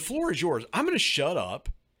 the floor is yours. I'm going to shut up.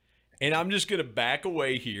 And I'm just going to back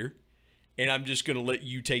away here, and I'm just going to let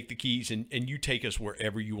you take the keys and you take us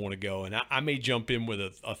wherever you want to go. And I may jump in with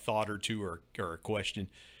a thought or two or a question,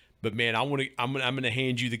 but man, I'm going to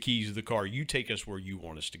hand you the keys of the car. You take us where you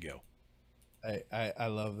want us to go. I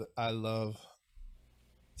love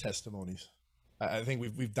testimonies. I think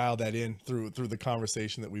we've dialed that in through the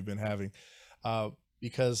conversation that we've been having,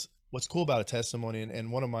 because what's cool about a testimony,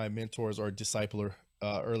 and one of my mentors or discipler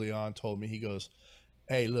early on told me, he goes,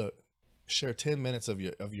 hey, look, share 10 minutes of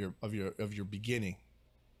your beginning,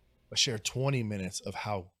 but share 20 minutes of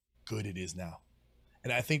how good it is now.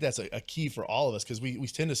 And I think that's a key for all of us, because we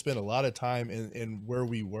tend to spend a lot of time in where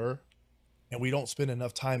we were, and we don't spend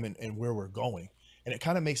enough time in where we're going. And it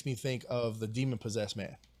kind of makes me think of the demon-possessed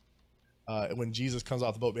man. When Jesus comes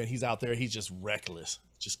off the boat, man, he's out there, he's just reckless,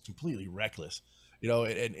 just completely reckless.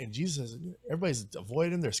 And Jesus says, everybody's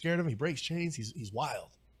avoiding him, they're scared of him, he breaks chains, he's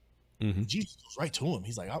wild. Mm-hmm. Jesus goes right to him.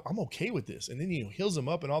 He's like, I'm okay with this. And then he heals him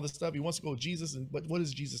up and all this stuff. He wants to go with Jesus. And what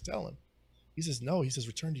does Jesus tell him? He says, no, he says,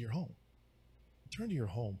 return to your home. Return to your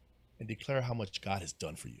home and declare how much God has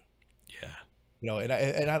done for you. Yeah.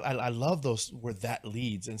 And I love those where that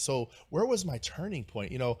leads. And so where was my turning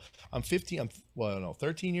point? I'm 13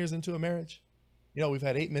 years into a marriage. We've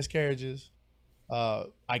had 8 miscarriages.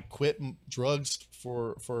 I quit drugs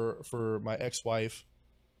for my ex-wife.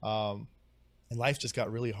 And life just got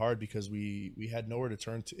really hard because we had nowhere to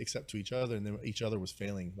turn to except to each other, and then each other was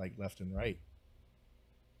failing like left and right.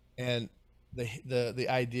 And the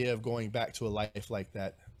idea of going back to a life like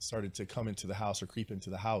that started to come into the house or creep into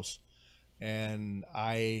the house. And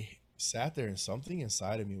I sat there, and something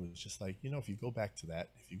inside of me was just like, if you go back to that,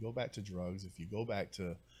 if you go back to drugs, if you go back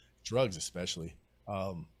to drugs especially,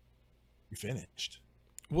 you're finished.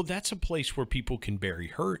 Well, that's a place where people can bury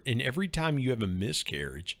hurt. And every time you have a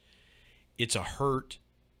miscarriage, it's a hurt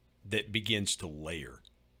that begins to layer,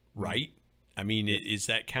 right? I mean, is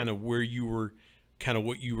that kind of where you were, kind of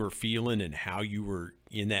what you were feeling and how you were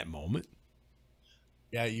in that moment?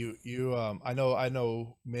 Yeah, I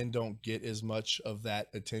know men don't get as much of that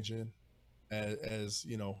attention as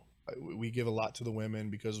we give a lot to the women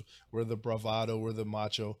because we're the bravado, we're the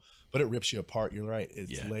macho, but it rips you apart. You're right.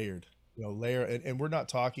 It's layered, layer. And we're not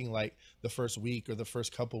talking like the first week or the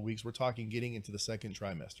first couple of weeks. We're talking getting into the second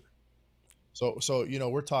trimester. So,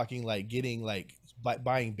 we're talking like getting like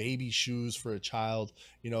buying baby shoes for a child,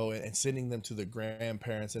 and sending them to the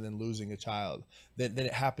grandparents and then losing a child. Then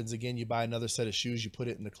it happens again. You buy another set of shoes, you put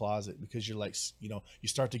it in the closet because you're like, you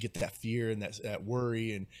start to get that fear and that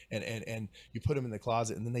worry, and you put them in the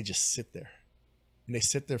closet, and then they just sit there. And they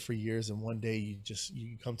sit there for years, and one day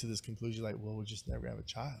you come to this conclusion like, well, we'll just never have a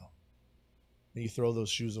child. And you throw those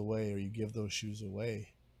shoes away, or you give those shoes away.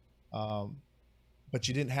 But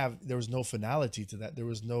there was no finality to that. There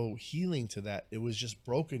was no healing to that. It was just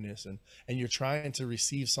brokenness, and you're trying to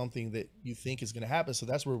receive something that you think is going to happen. So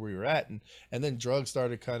that's where we were at. And then drugs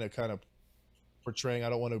started kind of portraying, I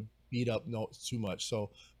don't want to beat up too much.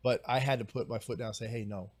 So, but I had to put my foot down and say, hey,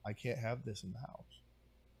 no, I can't have this in the house.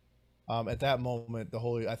 At that moment,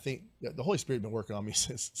 I think the Holy Spirit had been working on me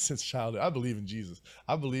since childhood. I believe in Jesus.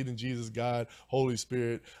 I believed in Jesus, God, Holy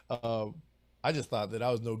Spirit. I just thought that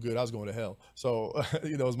I was no good. I was going to hell. So,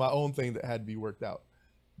 it was my own thing that had to be worked out.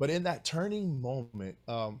 But in that turning moment,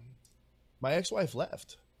 my ex-wife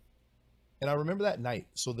left. And I remember that night.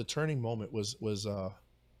 So the turning moment was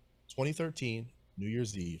 2013, New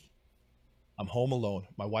Year's Eve. I'm home alone.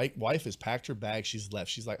 My wife has packed her bag. She's left.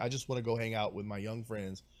 She's like, I just want to go hang out with my young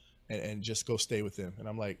friends and just go stay with them. And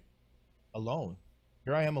I'm like, alone.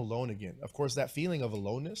 Here I am alone again. Of course, that feeling of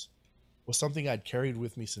aloneness was something I'd carried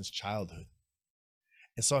with me since childhood.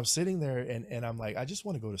 And so I'm sitting there and I'm like, I just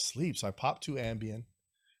want to go to sleep. So I pop 2 Ambien.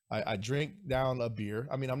 I drink down a beer.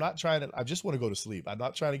 I mean, I just want to go to sleep. I'm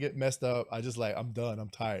not trying to get messed up. I'm done. I'm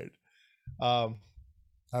tired. I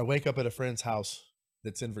wake up at a friend's house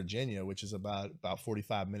that's in Virginia, which is about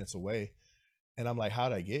 45 minutes away. And I'm like,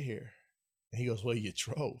 how'd I get here? And he goes, well, you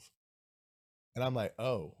drove. And I'm like,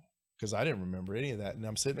 oh, because I didn't remember any of that. And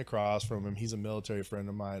I'm sitting across from him. He's a military friend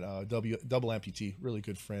of mine, double amputee, really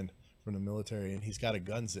good friend from the military. And he's got a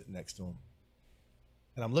gun sitting next to him.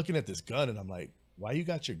 And I'm looking at this gun and I'm like, why you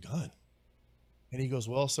got your gun? And he goes,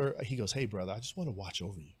 well, sir, hey, brother, I just want to watch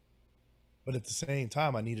over you. But at the same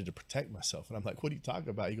time, I needed to protect myself. And I'm like, what are you talking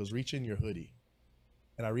about? He goes, reach in your hoodie.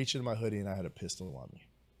 And I reached in my hoodie and I had a pistol on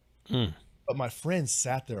me. But my friend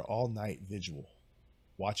sat there all night vigil,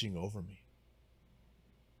 watching over me.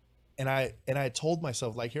 And I told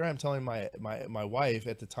myself, like, here I'm telling my wife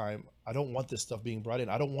at the time, I don't want this stuff being brought in.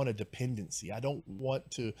 I don't want a dependency. I don't want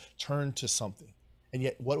to turn to something. And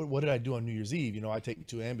yet, what did I do on New Year's Eve? I take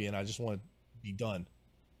 2 Ambien. I just want to be done.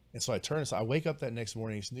 And so I wake up that next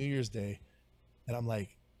morning. It's New Year's Day. And I'm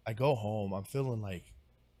like, I go home. I'm feeling like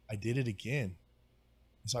I did it again.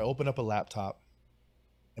 And so I open up a laptop.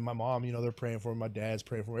 And my mom, they're praying for me. My dad's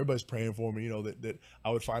praying for me. Everybody's praying for me, that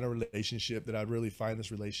I would find a relationship, that I'd really find this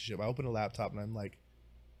relationship. I open a laptop and I'm like,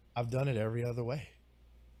 I've done it every other way.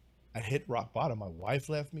 I hit rock bottom. My wife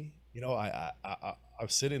left me. I'm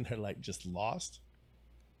sitting there like just lost.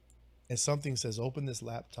 And something says, open this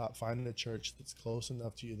laptop, find a church that's close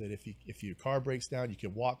enough to you that if your car breaks down, you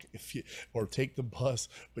can walk or take the bus,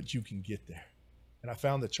 but you can get there. And I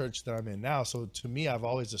found the church that I'm in now. So to me, I've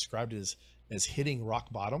always described it as hitting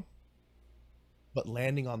rock bottom, but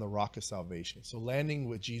landing on the rock of salvation. So landing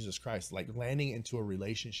with Jesus Christ, like landing into a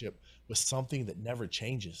relationship with something that never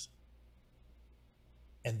changes.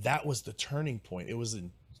 And that was the turning point. It was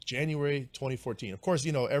in January 2014. Of course,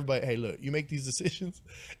 everybody, hey, look, you make these decisions.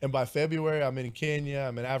 And by February, I'm in Kenya,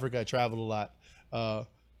 I'm in Africa, I traveled a lot.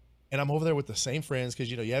 And I'm over there with the same friends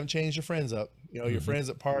because, you haven't changed your friends up. Your friends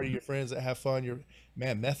that party, your friends that have fun,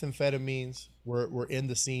 methamphetamines, we're in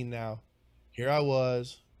the scene now. Here I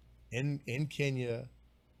was in Kenya,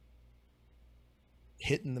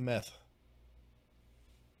 hitting the meth.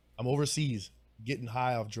 I'm overseas, getting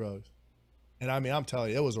high off drugs. And I mean, I'm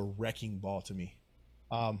telling you, it was a wrecking ball to me.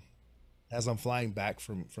 As I'm flying back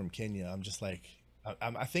from Kenya, I'm just like,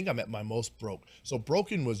 I think I'm at my most broke. So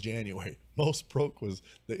broken was January. Most broke was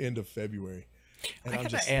the end of February. And I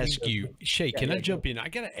got to ask you, Shea, can I jump in? I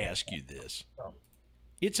got to ask you this.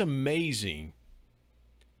 It's amazing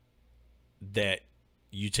that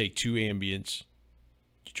you take 2 Ambients,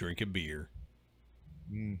 you drink a beer,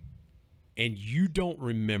 and you don't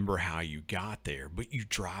remember how you got there, but you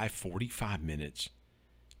drive 45 minutes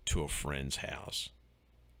to a friend's house,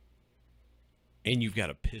 and you've got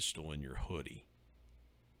a pistol in your hoodie,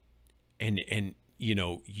 and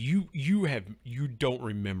you don't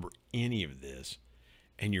remember any of this,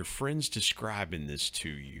 and your friend's describing this to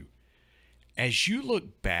you. As you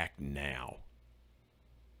look back now,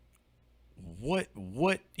 what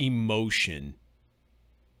emotion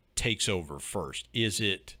takes over first? Is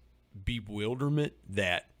it bewilderment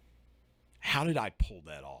that how did I pull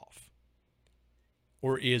that off?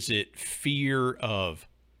 Or is it fear of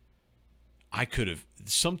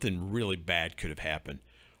something really bad could have happened?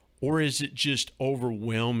 Or is it just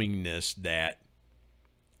overwhelmingness that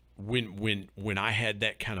when I had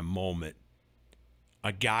that kind of moment,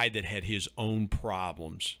 a guy that had his own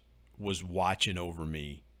problems was watching over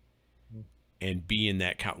me and being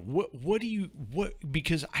that kind?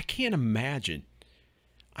 Because I can't imagine.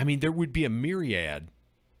 I mean, there would be a myriad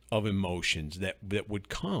of emotions that would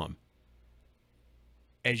come.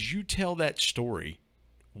 As you tell that story,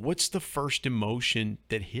 what's the first emotion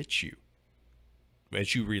that hits you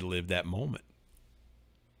as you relive that moment?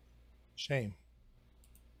 Shame.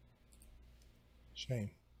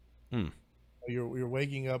 Hmm. You're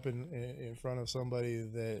waking up in front of somebody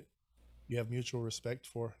that you have mutual respect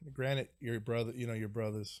for. Granted, your brother, your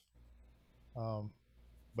brothers,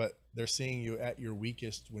 but they're seeing you at your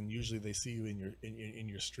weakest when usually they see you in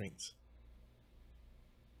your strengths.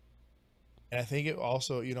 And I think it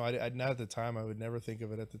also, I not at the time, I would never think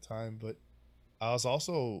of it at the time, but I was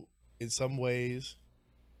also in some ways,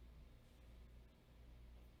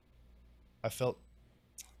 I felt,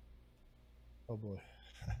 oh boy,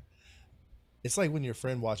 it's like when your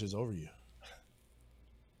friend watches over you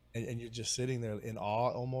and you're just sitting there in awe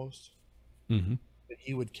almost Mm-hmm. that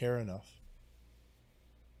he would care enough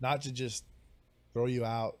not to just throw you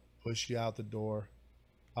out, push you out the door.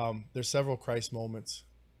 There's several Christ moments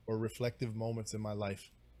or reflective moments in my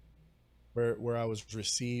life where I was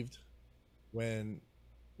received when,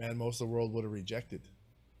 man, most of the world would have rejected.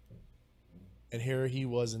 And here he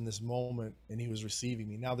was in this moment and he was receiving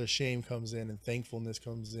me. Now there's shame comes in and thankfulness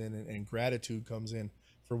comes in and gratitude comes in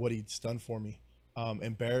for what he's done for me.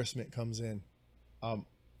 Embarrassment comes in.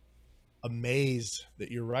 Amazed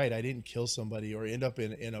that you're right. I didn't kill somebody or end up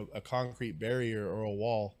in a concrete barrier or a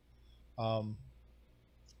wall.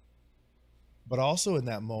 But also in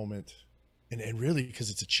that moment, and really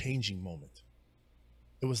because it's a changing moment,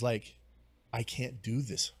 it was like, I can't do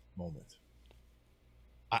this moment.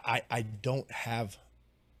 I don't have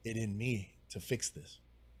it in me to fix this.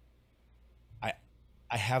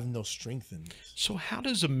 I have no strength in this. So how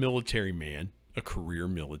does a military man, a career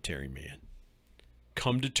military man,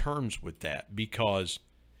 come to terms with that? Because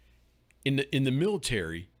in the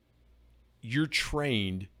military, you're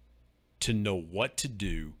trained to know what to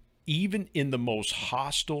do, even in the most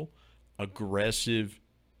hostile, aggressive,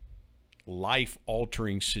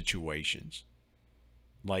 life-altering situations.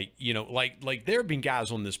 Like, like there have been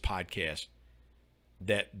guys on this podcast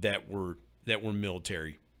that were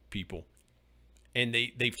military people, and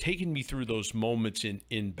they've taken me through those moments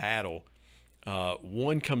in battle.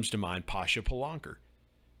 One comes to mind, Pasha Palanker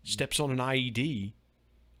steps on an IED,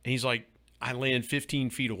 and he's like, I land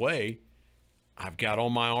 15 feet away. I've got all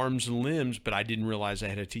my arms and limbs, but I didn't realize I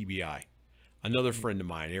had a TBI. Another friend of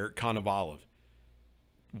mine, Eric Konovalov,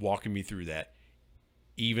 walking me through that.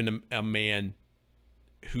 Even a man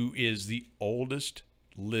who is the oldest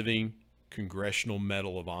living Congressional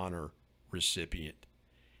Medal of Honor recipient.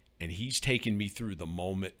 And he's taken me through the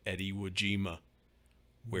moment at Iwo Jima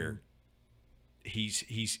where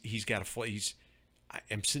he's got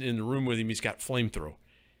I'm sitting in the room with him. He's got flamethrower.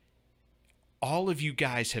 All of you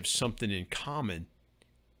guys have something in common,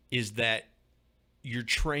 is that you're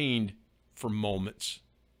trained for moments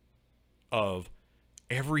of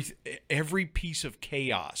every piece of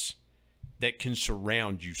chaos that can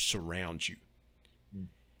surround you surrounds you.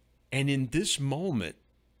 And in this moment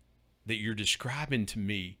that you're describing to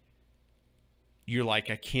me, you're like,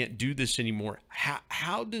 I can't do this anymore.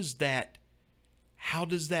 How does that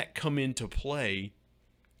come into play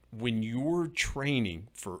when your training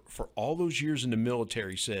for all those years in the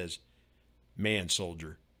military says, man,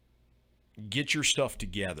 soldier, get your stuff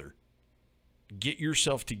together. Get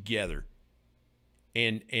yourself together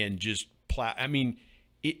and just plow. I mean,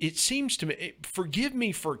 it seems to me, forgive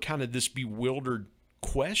me for kind of this bewildered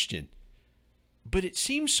question, but it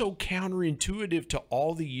seems so counterintuitive to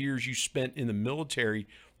all the years you spent in the military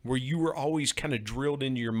where you were always kind of drilled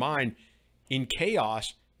into your mind, in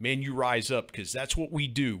chaos, man, you rise up because that's what we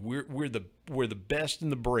do. We're the best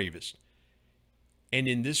and the bravest. And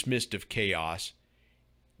in this midst of chaos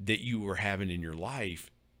that you were having in your life,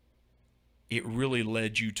 it really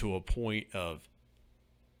led you to a point of,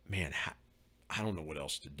 man, I don't know what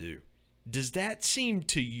else to do. Does that seem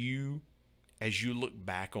to you, as you look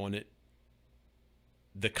back on it,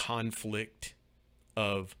 the conflict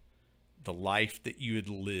of the life that you had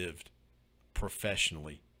lived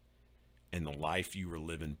professionally and the life you were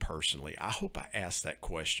living personally? I hope I asked that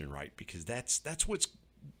question right, because that's what's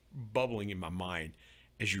bubbling in my mind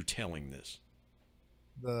as you're telling this.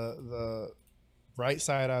 The bright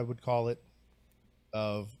side, I would call it,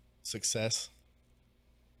 of success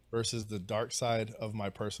versus the dark side of my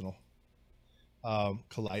personal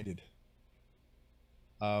collided.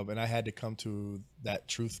 And I had to come to that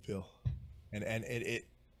truth pill, and it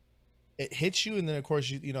hits you. And then of course,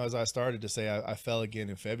 you know, as I started to say, I fell again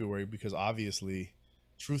in February because obviously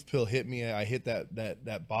truth pill hit me. I hit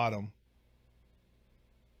that bottom.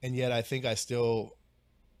 And yet I think I still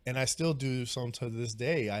do some to this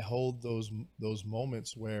day. I hold those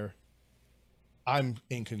moments where I'm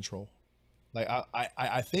in control. Like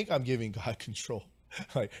I think I'm giving God control.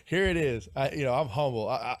 Like, here it is. I'm humble.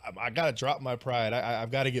 I got to drop my pride. I've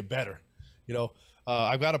got to get better.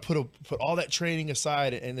 I've got to put all that training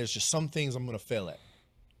aside, and there's just some things I'm going to fail at.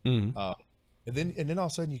 Mm-hmm. And then all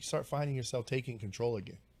of a sudden you start finding yourself taking control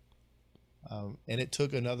again. And it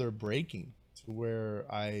took another breaking to where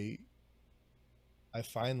I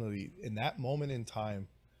finally, in that moment in time,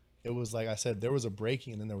 it was like I said, there was a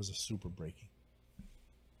breaking and then there was a super breaking.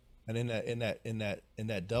 And in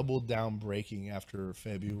that double down breaking after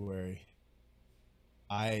February,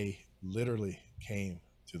 I literally came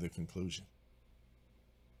to the conclusion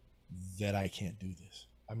that I can't do this.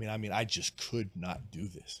 I mean, I just could not do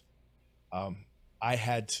this. I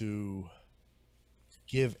had to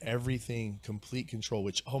give everything complete control,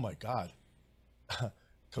 which, oh my God,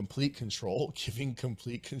 complete control, giving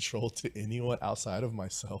complete control to anyone outside of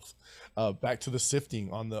myself. Back to the sifting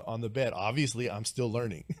on the bed. Obviously, I'm still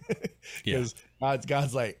learning because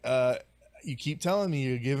God's like, you keep telling me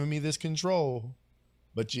you're giving me this control,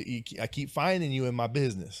 but I keep finding you in my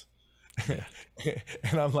business.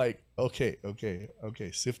 And I'm like, okay,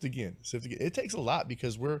 sift again. It takes a lot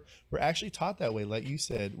because we're actually taught that way. Like you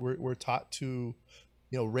said, we're taught to,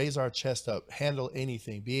 raise our chest up, handle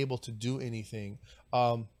anything, be able to do anything.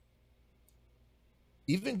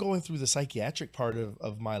 Even going through the psychiatric part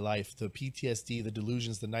of my life, the PTSD, the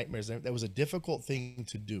delusions, the nightmares, that was a difficult thing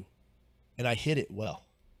to do. And I hit it well.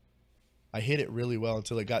 I hit it really well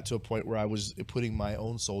until it got to a point where I was putting my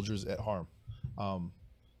own soldiers at harm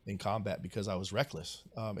in combat because I was reckless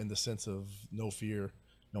in the sense of no fear,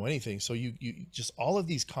 no anything. So you just all of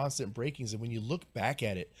these constant breakings. And when you look back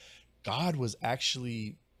at it, God was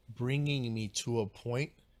actually bringing me to a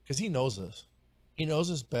point because he knows us. He knows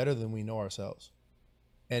us better than we know ourselves.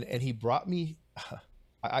 And he brought me,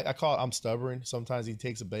 I call it, I'm stubborn. Sometimes he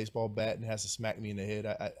takes a baseball bat and has to smack me in the head.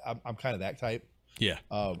 I'm kind of that type. Yeah.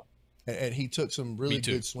 And he took some really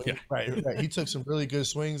good swings. Yeah. Right. He took some really good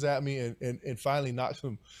swings at me and finally knocked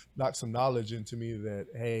some knowledge into me that,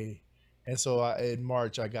 hey. And so in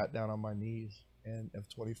March, I got down on my knees of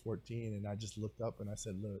 2014 and I just looked up and I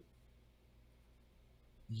said, look,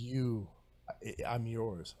 I'm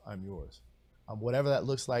yours. Whatever that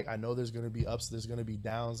looks like, I know there's going to be ups, there's going to be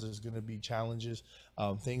downs, there's going to be challenges,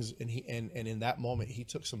 things. And in that moment, he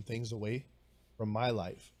took some things away from my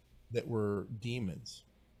life that were demons.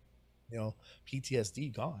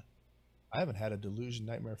 PTSD gone. I haven't had a delusion,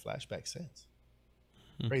 nightmare, flashback since.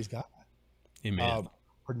 Praise God. Amen.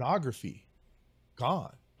 Pornography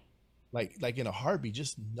gone. Like in a heartbeat,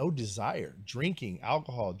 just no desire. Drinking,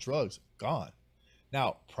 alcohol, drugs gone.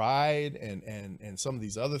 Now, pride and some of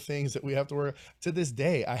these other things that we have to work to this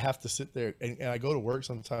day, I have to sit there and I go to work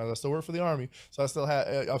sometimes. I still work for the Army, so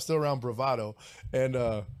I'm still around bravado, and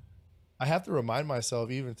I have to remind myself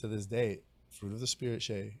even to this day, fruit of the Spirit,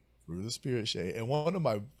 Shea, fruit of the Spirit, Shea. And one of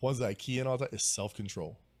my ones that I key in all the time is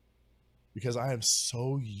self-control, because I am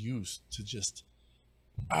so used to just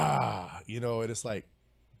and it's like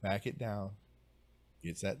back it down.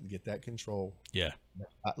 Get that control. Yeah.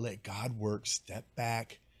 Let God work. Step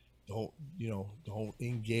back. Don't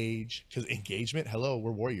engage, because engagement. Hello, we're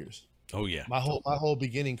warriors. Oh yeah. My whole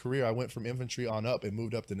beginning career, I went from infantry on up and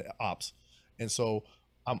moved up to ops, and so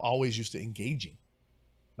I'm always used to engaging.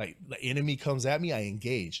 Like the enemy comes at me, I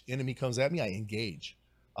engage. Enemy comes at me, I engage.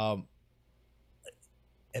 And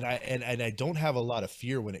I don't have a lot of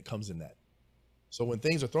fear when it comes in that. So when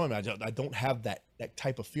things are thrown at me, I don't have that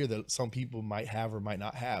type of fear that some people might have or might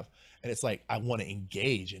not have. And it's like, I want to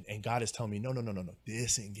engage. And God is telling me, no,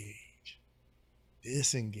 disengage.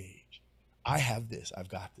 I have this, I've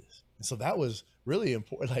got this. And so that was really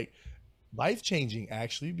important, like life-changing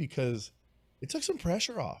actually, because it took some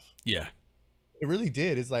pressure off. Yeah. It really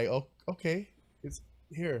did. It's like, oh, okay, it's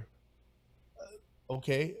here.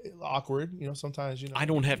 Okay, awkward. Sometimes I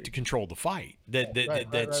don't have to control the fight. That's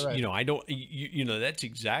right. I don't. That's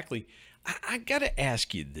exactly. I got to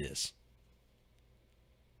ask you this: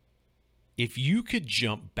 if you could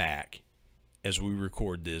jump back, as we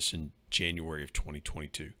record this in January of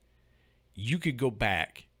 2022, you could go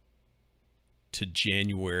back to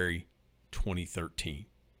January 2013,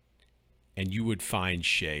 and you would find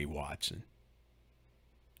Shea Watson.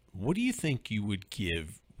 What do you think you would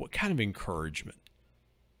give? What kind of encouragement?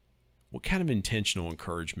 What kind of intentional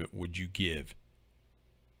encouragement would you give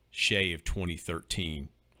Shea of 2013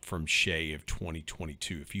 from Shea of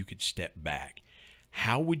 2022, if you could step back,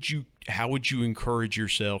 how would you encourage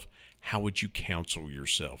yourself? How would you counsel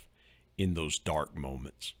yourself in those dark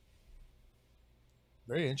moments?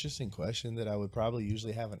 Very interesting question that I would probably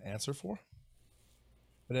usually have an answer for.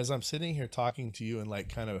 But as I'm sitting here talking to you and like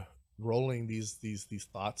kind of rolling these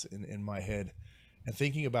thoughts in my head and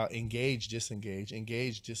thinking about engage, disengage,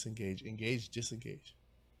 engage, disengage, engage, disengage.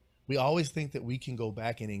 We always think that we can go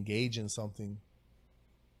back and engage in something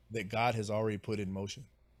that God has already put in motion.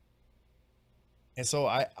 And so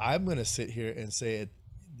I'm going to sit here and say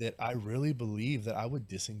that I really believe that I would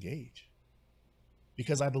disengage,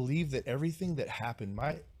 because I believe that everything that happened,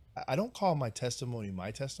 I don't call my testimony,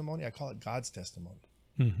 I call it God's testimony.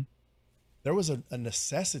 Mm-hmm. There was a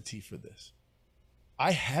necessity for this.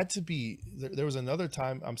 I had to be, there was another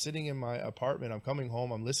time I'm sitting in my apartment, I'm coming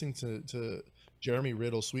home, I'm listening to Jeremy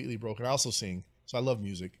Riddle, Sweetly Broken. I also sing, so I love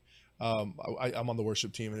music. I'm on the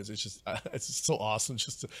worship team, and it's just so awesome.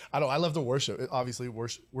 I love to worship. Obviously,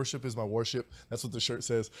 worship is my worship. That's what the shirt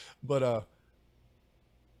says. But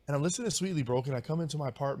and I'm listening to Sweetly Broken. I come into my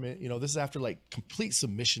apartment. This is after like complete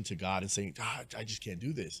submission to God and saying, I just can't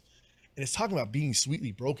do this. And it's talking about being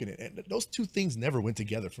sweetly broken, and those two things never went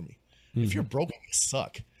together for me. Mm-hmm. If you're broken, you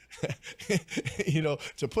suck.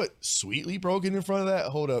 To put sweetly broken in front of that,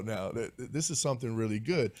 hold up now. This is something really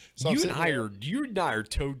good. So you and I are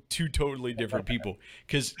two totally different people.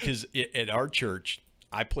 Because at our church,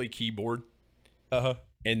 I play keyboard.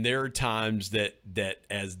 And there are times that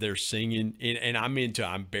as they're singing, and I'm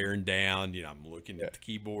bearing down, I'm looking at the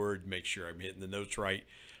keyboard, make sure I'm hitting the notes right.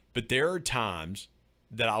 But there are times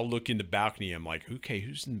that I'll look in the balcony. I'm like, okay,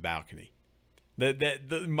 who's in the balcony?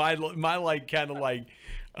 My like kind of like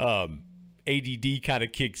ADD kind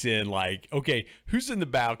of kicks in. Like, okay, who's in the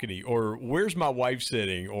balcony, or where's my wife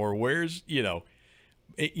sitting, or where's it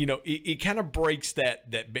kind of breaks that.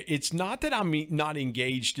 It's not that I'm not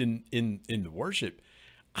engaged in the worship.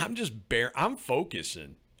 I'm just I'm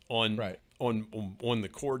focusing on on the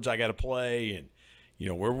chords I got to play, and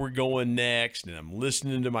where we're going next, and I'm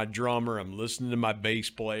listening to my drummer, I'm listening to my bass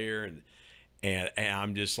player, and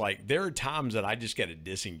I'm just like, there are times that I just got to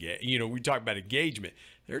disengage. We talk about engagement.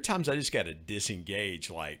 There are times I just got to disengage.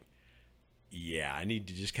 Like, yeah, I need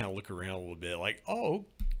to just kind of look around a little bit. Like, oh,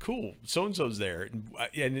 cool, so and so's there,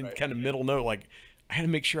 and then kind of middle note, like, I had to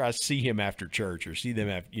make sure I see him after church or see them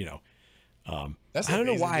after. I don't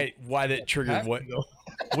know why that triggered what.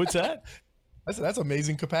 What's that? That's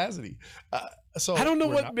amazing capacity. So I don't know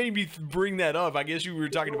what made me bring that up. I guess you were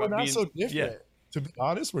talking about being so different. Yeah. To be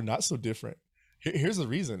honest, we're not so different. Here's the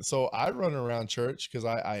reason. So I run around church because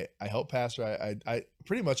I help pastor. I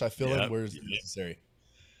pretty much I fill in where it's necessary.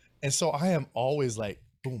 And so I am always like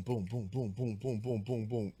boom, boom, boom, boom, boom, boom, boom, boom,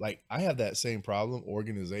 boom. Like I have that same problem,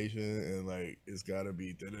 organization, and like it's gotta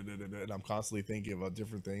be and I'm constantly thinking about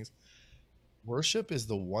different things. Worship is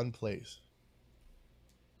the one place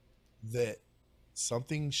that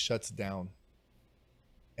something shuts down,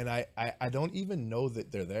 and I don't even know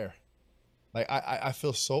that they're there. Like I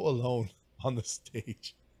feel so alone on the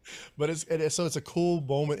stage, but it's a cool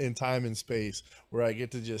moment in time and space where I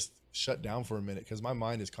get to just shut down for a minute because my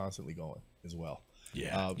mind is constantly going as well.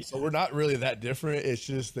 So we're not really that different. It's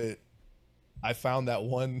just that I found that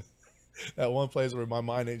one place where my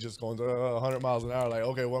mind ain't just going 100 miles an hour. Like,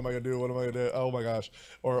 okay, what am I gonna do? What am I gonna do? Oh my gosh.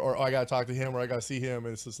 Or I gotta talk to him, or I gotta see him.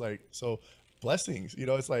 And it's just like, so blessings,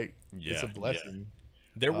 it's like, it's a blessing. Yeah.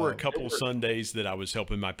 There were a couple of Sundays that I was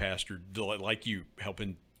helping my pastor, like you,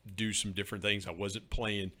 helping do some different things. I wasn't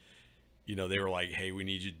playing, they were like, hey, we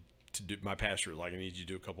need you to do, my pastor was like, I need you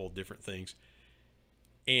to do a couple of different things.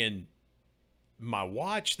 And my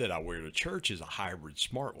watch that I wear to church is a hybrid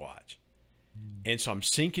smartwatch. And so I'm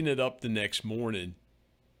syncing it up the next morning,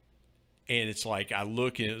 and it's like, I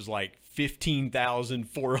look and it was like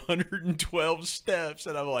 15,412 steps.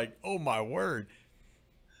 And I'm like, oh my word.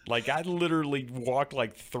 Like I literally walked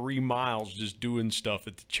like 3 miles just doing stuff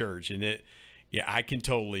at the church. And I can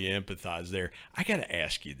totally empathize there. I got to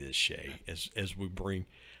ask you this, Shea, as we bring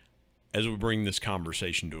this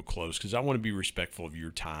conversation to a close, because I want to be respectful of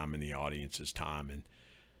your time and the audience's time. And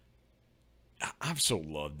I've so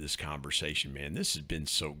loved this conversation, man. This has been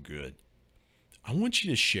so good. I want you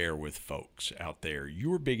to share with folks out there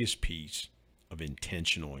your biggest piece of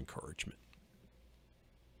intentional encouragement.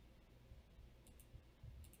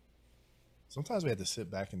 Sometimes we have to sit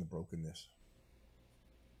back in the brokenness,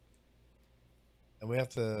 and we have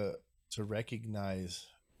to recognize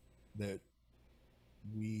that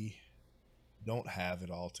we don't have it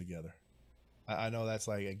all together. I know that's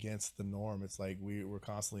like against the norm. It's like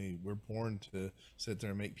we're born to sit there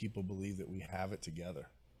and make people believe that we have it together.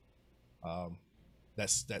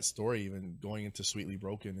 That's that story, even going into Sweetly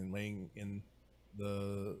Broken and laying in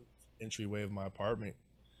the entryway of my apartment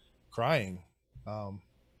crying,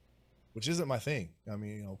 which isn't my thing. I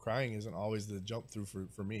mean, crying isn't always the jump through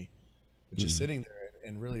for me, but just sitting there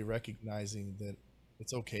and really recognizing that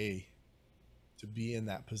it's okay to be in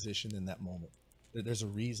that position in that moment. There's a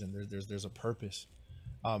reason, there's a purpose.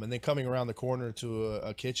 And then coming around the corner to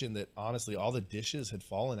a kitchen that honestly, all the dishes had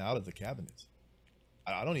fallen out of the cabinets.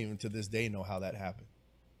 I don't even to this day know how that happened.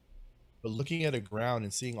 But looking at a ground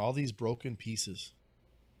and seeing all these broken pieces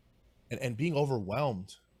and being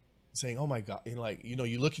overwhelmed, saying, oh my God, and like,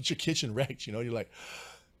 you look at your kitchen wrecked, you're like,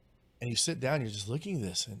 and you sit down, you're just looking at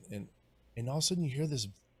this and all of a sudden you hear this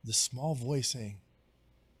small voice saying,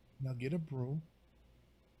 now get a broom,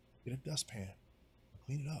 get a dustpan,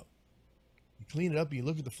 clean it up. You clean it up and you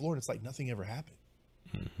look at the floor and it's like nothing ever happened.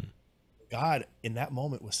 Mm-hmm. God in that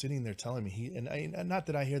moment was sitting there telling me, and not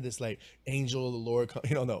that I hear this like angel of the Lord,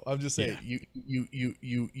 no, I'm just saying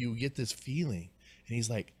you get this feeling and he's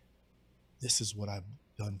like, this is what I've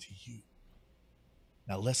done to you.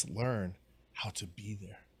 Now let's learn how to be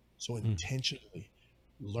there. So intentionally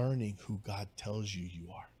learning who God tells you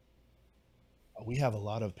are. We have a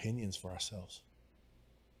lot of opinions for ourselves.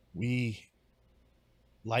 We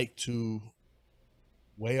like to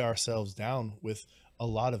weigh ourselves down with a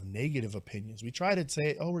lot of negative opinions. We try to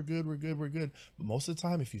say, oh, we're good. But most of the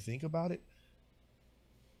time, if you think about it,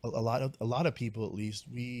 a lot of people, at least,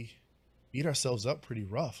 we beat ourselves up pretty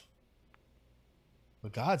rough.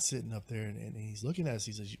 But God's sitting up there and he's looking at us.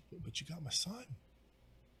 He says, but you got my son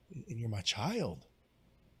and you're my child.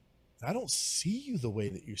 And I don't see you the way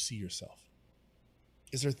that you see yourself.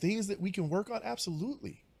 Is there things that we can work on?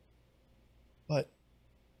 Absolutely. But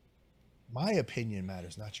my opinion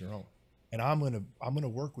matters, not your own. And I'm gonna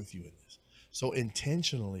work with you in this. So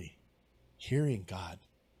intentionally hearing God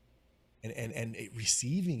and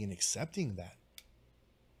receiving and accepting that.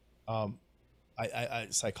 I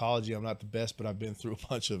psychology, I'm not the best, but I've been through a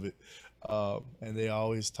bunch of it. And they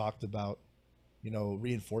always talked about,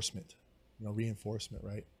 reinforcement,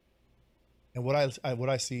 right? And what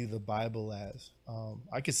I see the Bible as,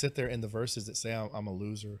 I could sit there in the verses that say I'm a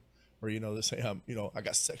loser, or, that say I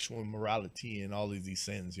got sexual immorality and all of these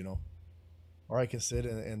sins, or I can sit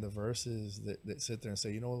in the verses that sit there and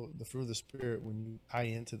say, the fruit of the Spirit, when you tie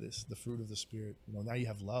into this, the fruit of the Spirit, now you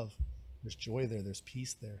have love, there's joy there, there's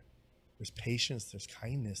peace there, there's patience, there's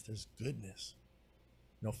kindness, there's goodness,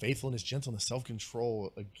 faithfulness, gentleness,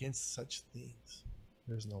 self-control. Against such things,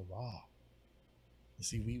 there's no law. You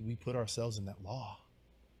see, we put ourselves in that law.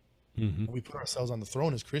 Mm-hmm. We put ourselves on the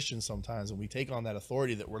throne as Christians sometimes, and we take on that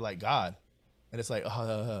authority that we're like God. And it's like,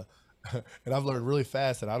 and I've learned really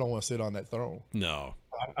fast that I don't want to sit on that throne. No.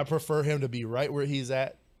 I prefer him to be right where he's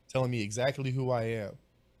at, telling me exactly who I am.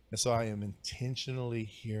 And so I am intentionally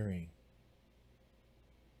hearing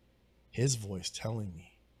his voice telling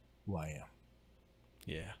me who I am.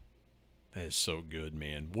 Yeah. That is so good,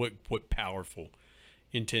 man. What powerful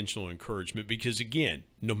intentional encouragement, because again,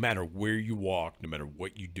 no matter where you walk, no matter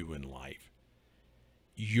what you do in life,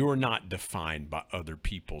 you're not defined by other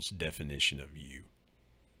people's definition of you.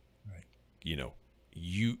 Right.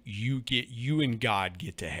 You and God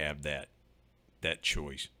get to have that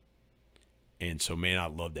choice. And so, man, I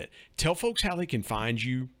love that. Tell folks how they can find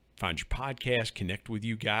you, find your podcast, connect with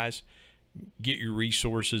you guys, get your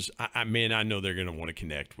resources. I know they're going to want to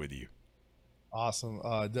connect with you. Awesome.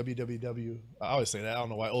 I always say that. I don't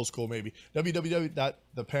know why, old school maybe.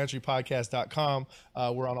 www.thepantrypodcast.com.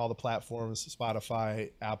 We're on all the platforms,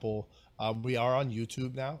 Spotify, Apple. We are on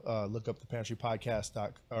YouTube now. Look up the Pantry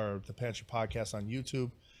Podcast or the Pantry Podcast on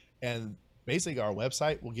YouTube. And basically our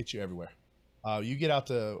website will get you everywhere. You get out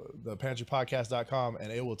to the pantrypodcast.com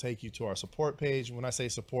and it will take you to our support page. When I say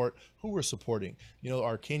support, who we're supporting,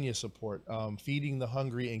 our Kenya support, feeding the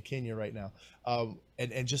hungry in Kenya right now.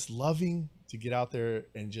 And just loving to get out there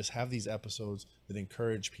and just have these episodes that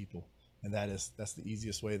encourage people. And that's the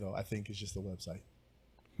easiest way, though, I think, is just the website.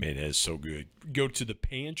 Man, that is so good. Go to the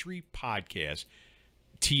Pantry Podcast,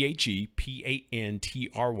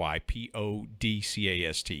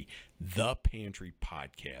 ThePantryPodcast,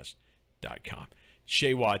 thepantrypodcast.com.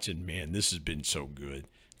 Shea Watson, man, this has been so good.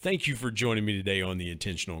 Thank you for joining me today on the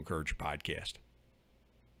Intentional Encourager podcast.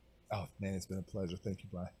 Oh, man, it's been a pleasure. Thank you,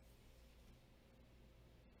 Brian.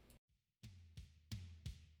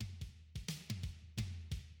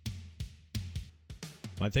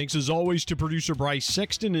 My thanks as always to producer Bryce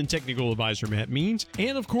Sexton and technical advisor Matt Means.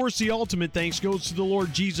 And of course, the ultimate thanks goes to the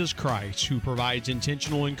Lord Jesus Christ, who provides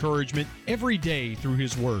intentional encouragement every day through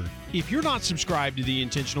his word. If you're not subscribed to the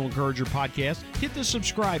Intentional Encourager podcast, hit the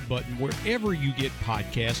subscribe button wherever you get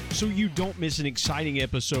podcasts so you don't miss an exciting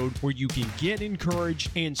episode where you can get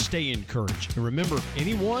encouraged and stay encouraged. And remember,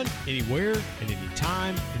 anyone, anywhere, at any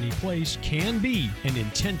time, any place can be an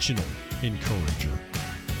intentional encourager.